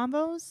Coffee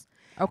Combos.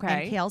 Okay.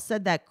 And Kale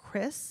said that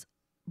Chris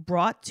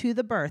brought to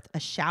the birth a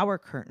shower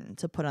curtain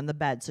to put on the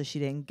bed so she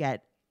didn't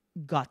get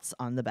guts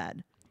on the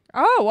bed.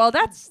 Oh, well,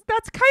 that's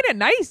kind of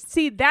nice.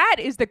 See, that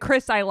is the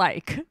Chris I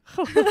like.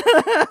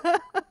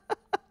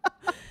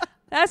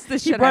 That's the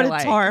shit I like. He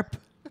brought a tarp.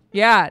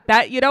 Yeah,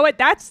 that, you know what?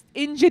 That's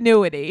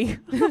ingenuity.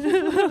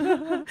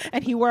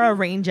 And he wore a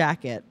rain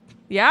jacket.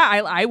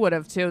 Yeah, I would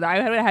have too.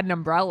 I would have had an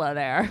umbrella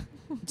there.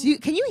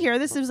 Can you hear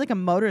this? There was like a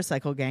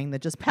motorcycle gang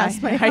that just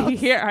passed my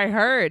house. I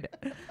heard.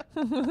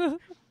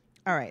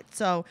 All right.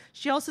 So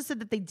she also said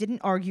that they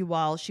didn't argue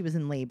while she was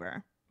in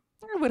labor.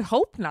 I would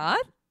hope not.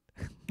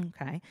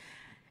 Okay.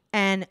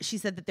 And she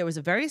said that there was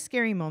a very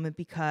scary moment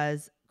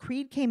because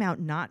Creed came out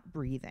not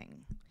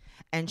breathing.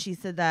 And she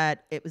said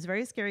that it was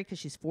very scary because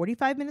she's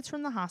 45 minutes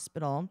from the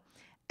hospital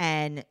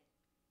and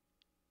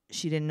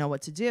she didn't know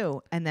what to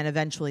do. And then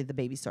eventually the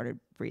baby started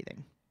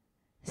breathing.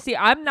 See,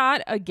 I'm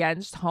not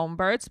against home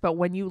births, but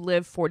when you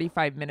live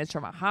 45 minutes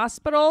from a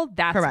hospital,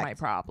 that's Correct. my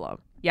problem.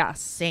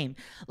 Yes. Same.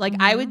 Like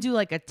I would do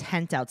like a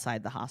tent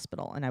outside the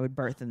hospital and I would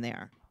birth in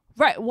there.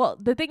 Right. Well,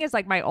 the thing is,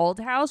 like, my old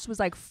house was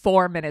like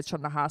 4 minutes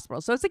from the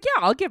hospital. So it's like,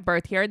 yeah, I'll give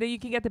birth here. And then you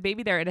can get the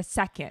baby there in a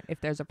second if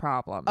there's a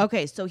problem.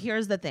 Okay. So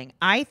here's the thing.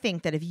 I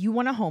think that if you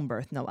want a home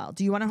birth, Noelle,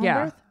 do you want a home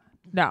birth?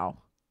 No.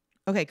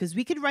 Okay. Because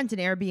we could rent an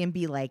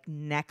Airbnb like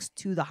next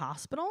to the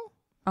hospital.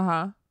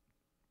 Uh-huh.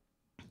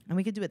 And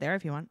we could do it there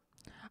if you want.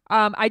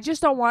 I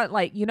just don't want,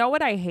 like, you know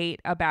what I hate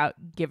about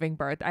giving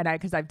birth, and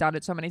because I've done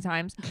it so many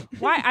times.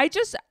 Why? I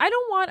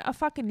don't want a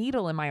fucking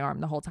needle in my arm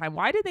the whole time.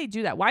 Why do they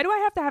do that? Why do I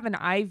have to have an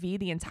IV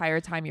the entire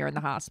time you're in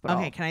the hospital?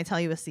 Okay, can I tell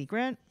you a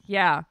secret?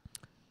 Yeah.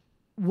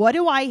 What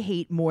do I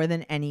hate more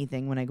than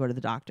anything when I go to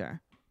the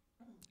doctor?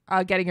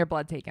 Getting your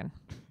blood taken.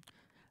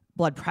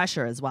 Blood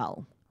pressure as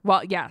well.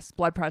 Well, yes,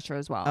 blood pressure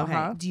as well. Okay.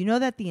 Uh-huh. Do you know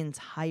that the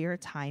entire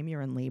time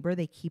you're in labor,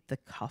 they keep the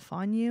cuff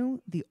on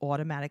you, the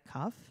automatic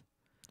cuff?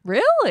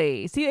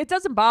 Really? See, it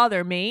doesn't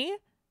bother me.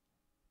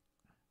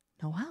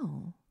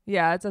 Noelle.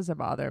 Yeah, it doesn't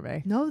bother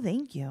me. No,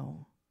 thank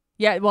you.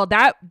 Yeah, well,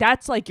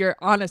 that's like you're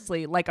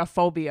honestly like a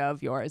phobia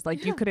of yours.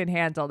 Like you couldn't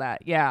handle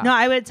that. Yeah. No,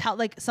 I would tell,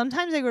 like,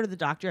 sometimes I go to the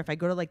doctor. If I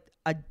go to like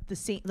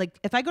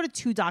if I go to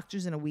 2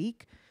 doctors in a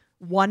week,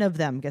 one of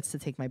them gets to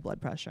take my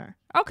blood pressure.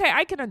 Okay,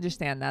 I can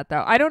understand that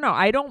though. I don't know.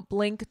 I don't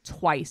blink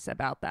twice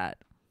about that.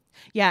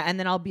 Yeah, and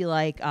then I'll be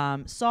like,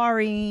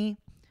 sorry,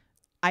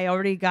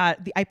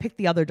 I picked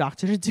the other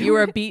doctor to do it. You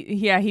were beat.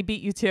 Yeah, he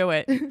beat you to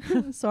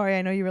it. Sorry,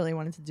 I know you really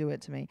wanted to do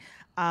it to me.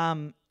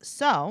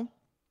 So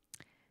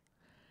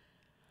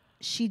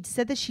she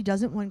said that she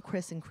doesn't want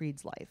Chris in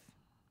Creed's life.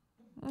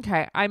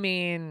 Okay, I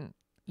mean,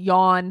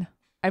 yawn.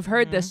 I've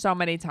heard this so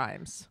many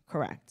times.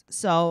 Correct.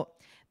 So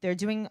they're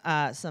doing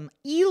some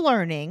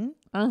e-learning,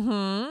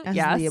 as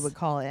Leah would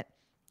call it.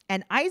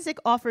 And Isaac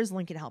offers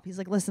Lincoln help. He's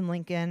like, listen,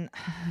 Lincoln,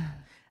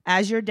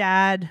 as your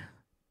dad...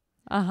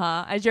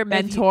 As your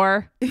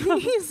mentor.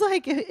 He's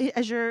like,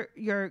 as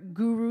your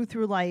guru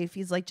through life,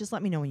 he's like, just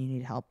let me know when you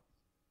need help.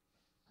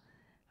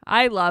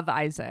 I love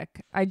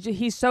Isaac.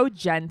 He's so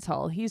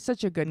gentle. He's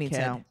such a good Me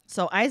kid. too.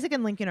 So Isaac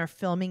and Lincoln are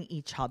filming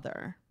each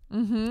other.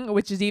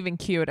 Which is even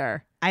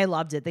cuter. I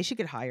loved it. They should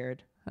get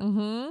hired.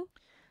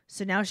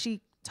 So now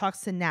she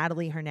talks to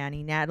Natalie, her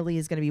nanny. Natalie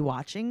is going to be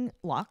watching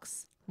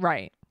Lux.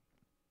 Right.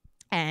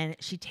 And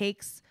she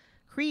takes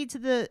Creed to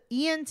the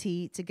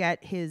ENT to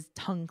get his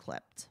tongue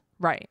clipped.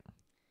 Right.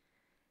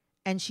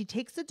 And she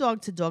takes the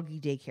dog to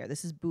doggy daycare.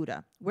 This is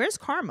Buddha. Where's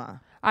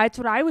Karma? That's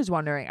what I was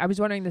wondering. I was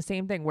wondering the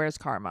same thing. Where's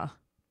Karma?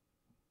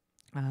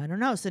 I don't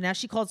know. So now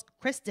she calls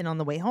Kristen on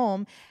the way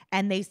home,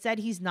 and they said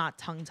he's not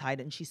tongue-tied,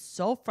 and she's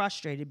so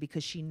frustrated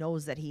because she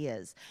knows that he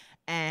is.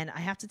 And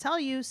I have to tell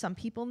you, some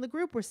people in the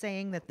group were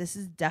saying that this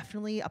is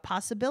definitely a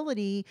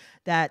possibility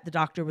that the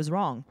doctor was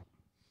wrong.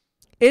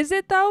 Is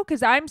it, though?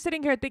 Because I'm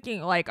sitting here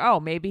thinking, like, oh,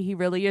 maybe he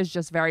really is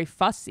just very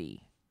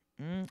fussy.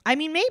 I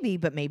mean, maybe,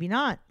 but maybe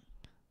not.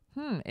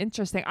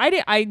 Interesting.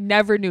 I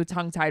never knew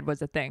tongue-tied was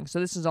a thing,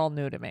 so this is all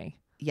new to me.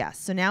 Yes.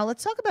 So now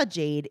let's talk about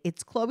Jade.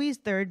 It's Chloe's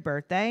 3rd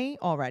birthday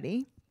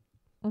already.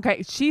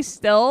 Okay. She's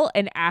still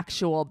an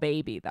actual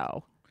baby,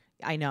 though.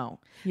 I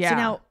know. Yeah. So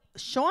now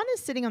Sean is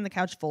sitting on the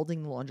couch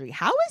folding the laundry.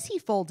 How is he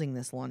folding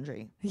this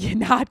laundry? Yeah,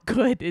 not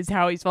good is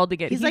how he's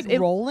folding it. He's like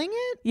rolling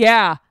it?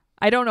 Yeah.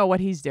 I don't know what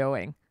he's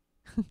doing.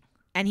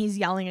 And he's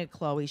yelling at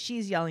Chloe.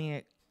 She's yelling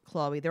at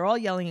Chloe. They're all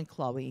yelling at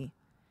Chloe.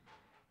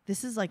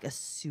 This is like a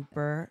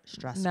super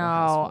stressful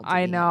household.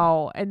 I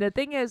know. And the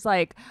thing is,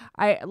 like,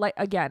 I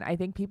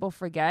think people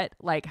forget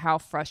like how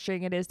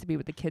frustrating it is to be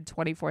with the kid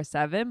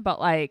 24/7. But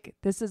like,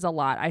 this is a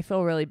lot. I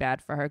feel really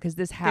bad for her because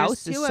this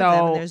house there's is two so. of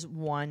them and there's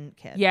one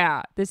kid.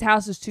 Yeah, this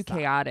house is too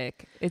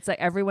chaotic. It's like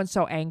everyone's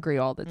so angry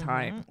all the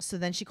time. So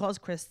then she calls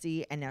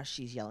Christy, and now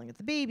she's yelling at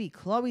the baby.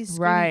 Chloe's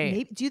screaming.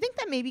 Right. Do you think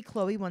that maybe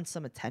Chloe wants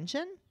some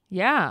attention?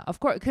 Yeah, of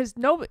course. Because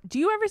do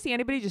you ever see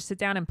anybody just sit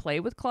down and play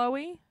with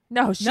Chloe?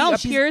 No, she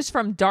appears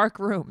from dark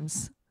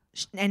rooms.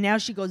 And now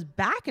she goes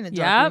back in a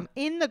dark room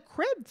in the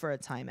crib for a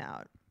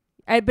timeout.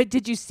 But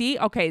did you see?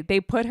 Okay, they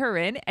put her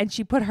in and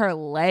she put her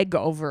leg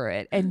over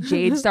it and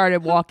Jade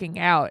started walking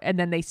out and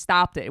then they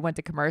stopped it. It went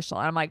to commercial.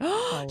 And I'm like,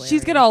 oh,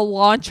 she's going to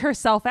launch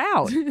herself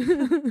out.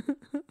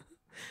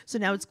 So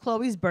now it's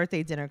Chloe's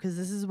birthday dinner because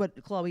this is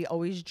what Chloe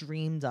always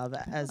dreamed of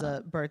as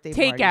a birthday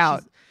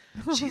takeout.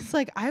 She's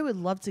like, I would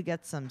love to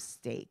get some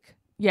steak.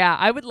 Yeah,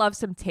 I would love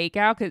some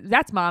takeout because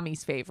that's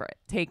mommy's favorite,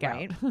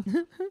 takeout.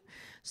 Right?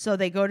 So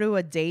they go to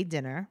a day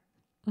dinner.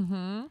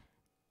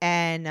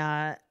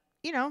 And,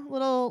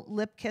 little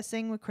lip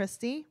kissing with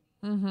Christy.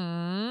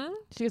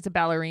 She gets a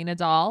ballerina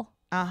doll.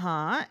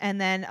 And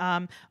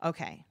then,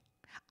 okay.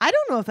 I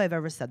don't know if I've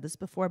ever said this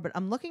before, but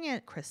I'm looking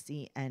at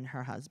Christy and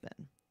her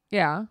husband.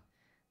 Yeah.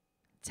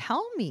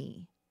 Tell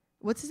me,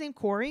 what's his name?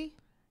 Corey?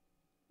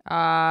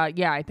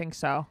 Yeah, I think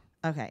so.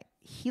 Okay.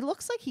 He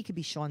looks like he could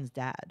be Sean's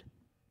dad.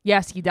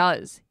 Yes, he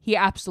does. He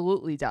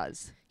absolutely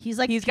does. He's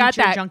like he's got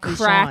that junkie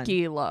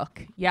cracky Sean.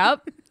 look.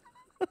 Yep.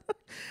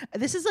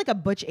 This is like a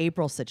Butch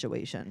April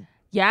situation.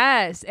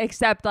 Yes,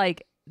 except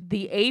like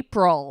the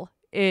April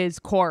is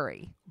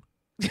Corey.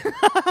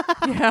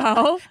 You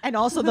know? And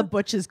also the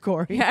Butch is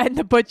Corey. Yeah, and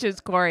the Butch is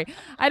Corey.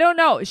 I don't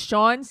know.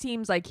 Sean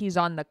seems like he's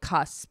on the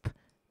cusp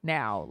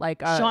now.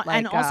 Sean,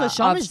 and also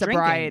Sean is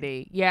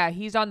sobriety. drinking. Yeah,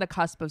 he's on the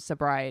cusp of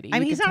sobriety. I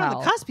mean, he's not on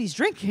the cusp. He's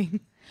drinking.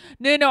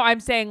 No, I'm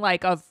saying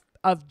like of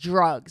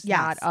drugs, yes,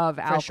 not of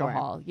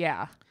alcohol. Sure.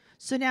 Yeah.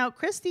 So now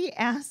Christy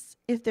asks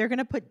if they're going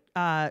to put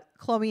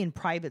Chloe in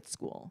private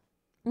school.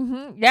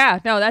 Mm-hmm. Yeah,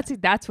 no,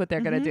 that's what they're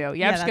going to do.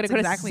 Yeah, she's going to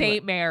go to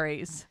St.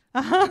 Mary's.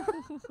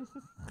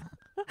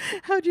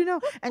 How'd you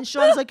know? And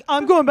Sean's like,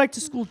 I'm going back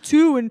to school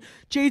too, and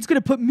Jade's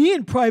going to put me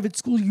in private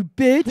school, you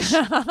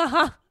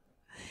bitch.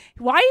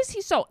 Why is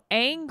he so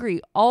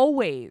angry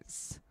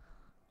always?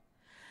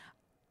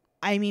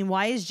 I mean,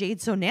 why is Jade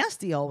so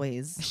nasty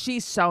always?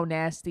 She's so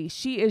nasty.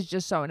 She is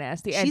just so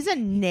nasty. She's a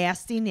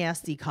nasty,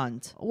 nasty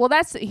cunt. Well,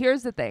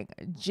 here's the thing.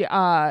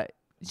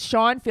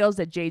 Sean feels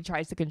that Jade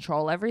tries to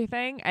control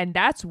everything, and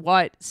that's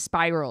what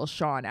spirals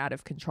Sean out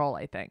of control,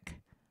 I think.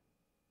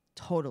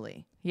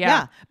 Totally.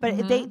 Yeah.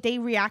 But they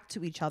react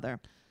to each other.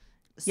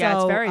 So, yeah,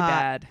 it's very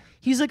bad.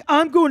 He's like,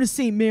 I'm going to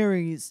St.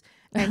 Mary's.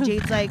 And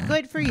Jade's like,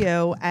 good for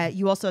you.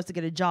 You also have to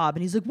get a job.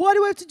 And he's like, why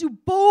do I have to do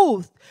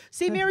both?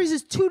 St. Mary's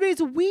is 2 days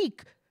a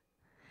week.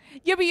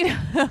 Yeah,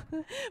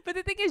 but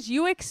the thing is,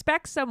 you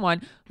expect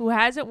someone who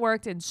hasn't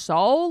worked in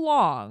so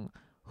long,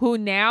 who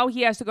now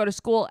he has to go to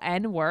school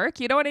and work.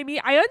 You know what I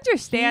mean? I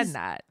understand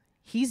that.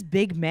 He's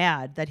big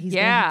mad that he's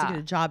going to have to get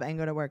a job and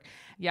go to work.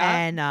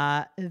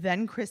 Yeah. And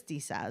then Christy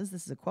says,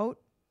 this is a quote,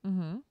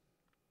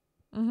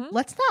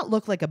 let's not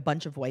look like a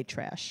bunch of white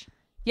trash.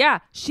 Yeah,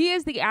 she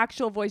is the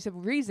actual voice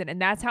of reason. And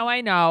that's how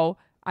I know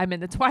I'm in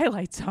the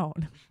Twilight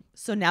Zone.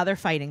 So now they're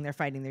fighting.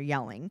 They're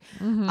yelling.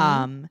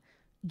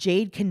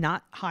 Jade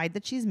cannot hide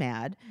that she's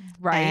mad.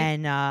 Right.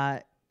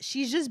 And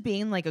she's just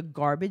being like a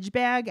garbage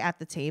bag at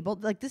the table.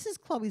 Like, this is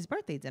Chloe's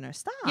birthday dinner.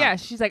 Stop. Yeah,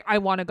 she's like, I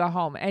want to go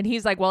home. And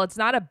he's like, well, it's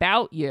not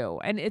about you.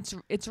 And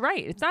it's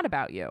right. It's not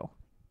about you.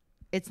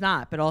 It's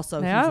not, but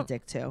also he's a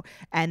dick too.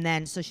 And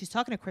then, so she's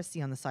talking to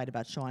Christy on the side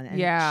about Sean. And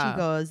she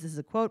goes, this is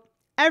a quote,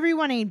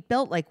 everyone ain't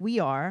built like we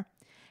are.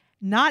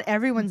 Not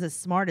everyone's as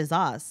smart as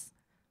us.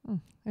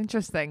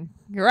 Interesting.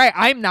 You're right.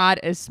 I'm not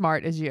as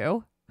smart as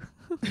you.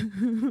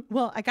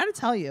 Well, I got to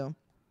tell you,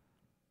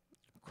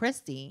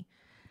 Christy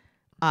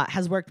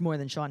has worked more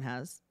than Sean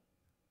has.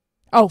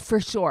 Oh, for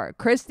sure.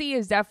 Christy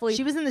is definitely...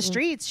 She was in the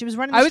streets. She was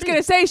running the streets. I was going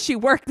to say she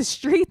worked the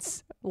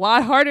streets a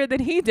lot harder than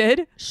he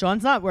did.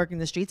 Sean's not working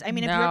the streets. I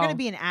mean, if you're going to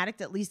be an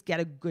addict, at least get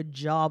a good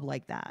job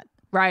like that.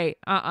 Right.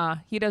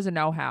 He doesn't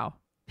know how.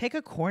 Pick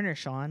a corner,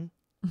 Sean.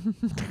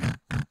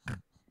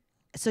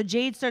 So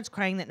Jade starts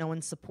crying that no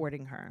one's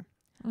supporting her.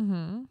 I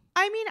mean,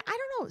 I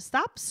don't know.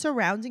 Stop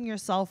surrounding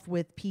yourself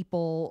with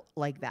people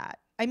like that.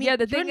 I mean,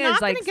 the thing you're not is,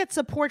 going to get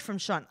support from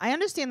Sean. I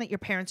understand that your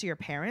parents are your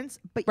parents,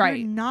 but right.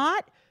 You're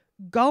not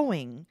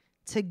going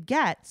to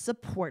get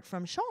support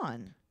from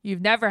Sean.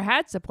 You've never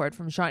had support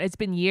from Sean. It's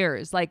been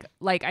years. Like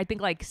I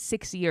think like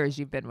 6 years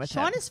you've been with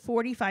him. Sean is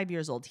 45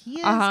 years old.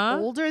 He is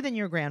older than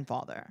your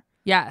grandfather.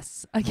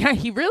 Yes. Yeah,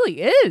 he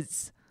really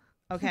is.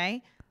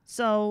 Okay.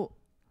 So,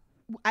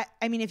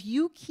 I mean, if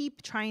you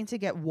keep trying to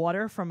get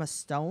water from a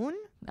stone,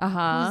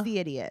 who's the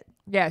idiot?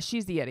 Yeah,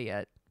 she's the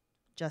idiot.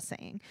 Just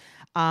saying.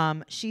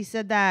 She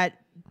said that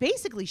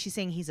basically she's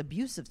saying he's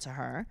abusive to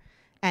her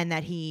and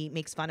that he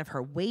makes fun of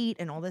her weight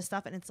and all this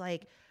stuff. And it's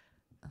like,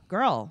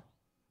 girl,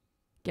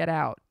 get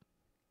out.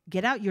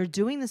 Get out. You're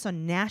doing this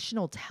on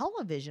national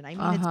television. I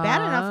mean, it's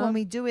bad enough when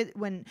we do it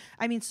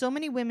so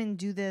many women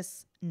do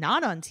this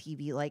not on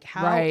TV. Like,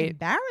 how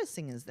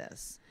embarrassing is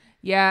this?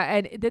 Yeah,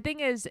 and the thing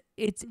is,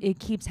 it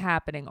keeps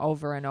happening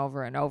over and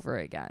over and over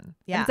again.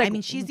 Yeah, like, I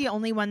mean, she's the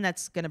only one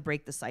that's going to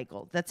break the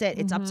cycle. That's it.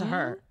 It's up to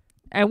her.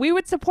 And we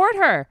would support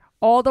her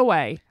all the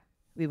way.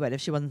 We would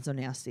if she wasn't so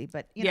nasty.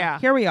 But, you know,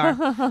 here we are.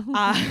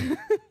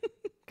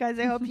 Guys,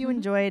 I hope you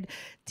enjoyed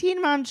Teen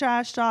Mom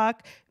Trash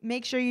Talk.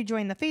 Make sure you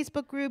join the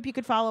Facebook group. You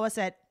could follow us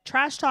at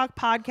Trash Talk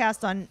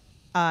Podcast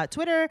on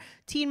Twitter,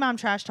 Teen Mom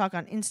Trash Talk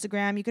on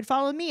Instagram. You could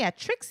follow me at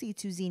Trixie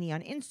Tuzini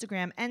on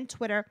Instagram and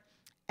Twitter.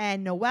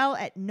 And Noelle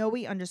at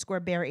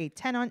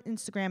Noe_Bear810 on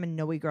Instagram and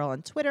Noe Girl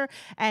on Twitter.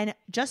 And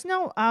just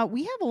know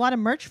we have a lot of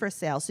merch for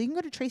sale. So you can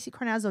go to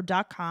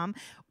TraceyCarnazzo.com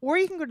or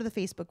you can go to the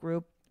Facebook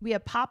group. We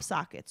have pop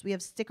sockets. We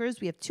have stickers.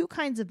 We have 2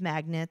 kinds of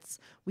magnets.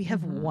 We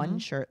have 1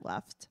 shirt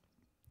left.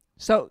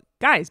 So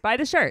guys, buy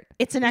the shirt.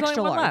 It's an There's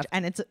extra only one large, left.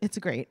 and it's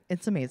great.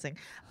 It's amazing.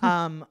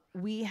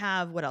 We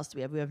have, what else do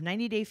we have? We have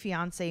 90 Day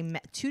Fiance,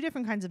 2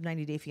 different kinds of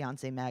 90 Day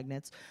Fiance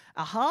magnets,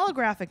 a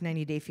holographic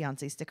 90 Day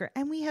Fiance sticker,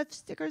 and we have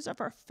stickers of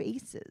our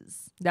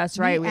faces. That's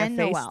right. Me We have and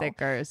face Noelle.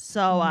 stickers.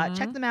 So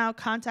check them out.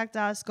 Contact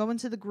us. Go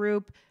into the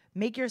group.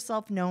 Make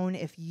yourself known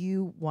if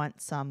you want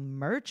some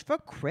merch for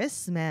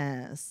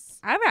Christmas.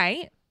 All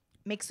right.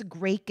 Makes a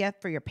great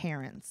gift for your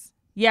parents.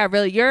 Yeah,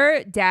 really.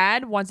 Your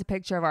dad wants a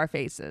picture of our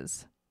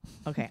faces.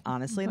 Okay,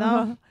 honestly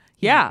though.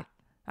 Yeah,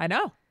 I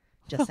know.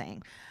 Just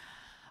saying.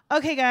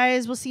 Okay,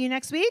 guys, we'll see you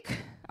next week.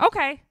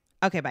 Okay.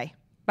 Okay, bye.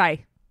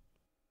 Bye.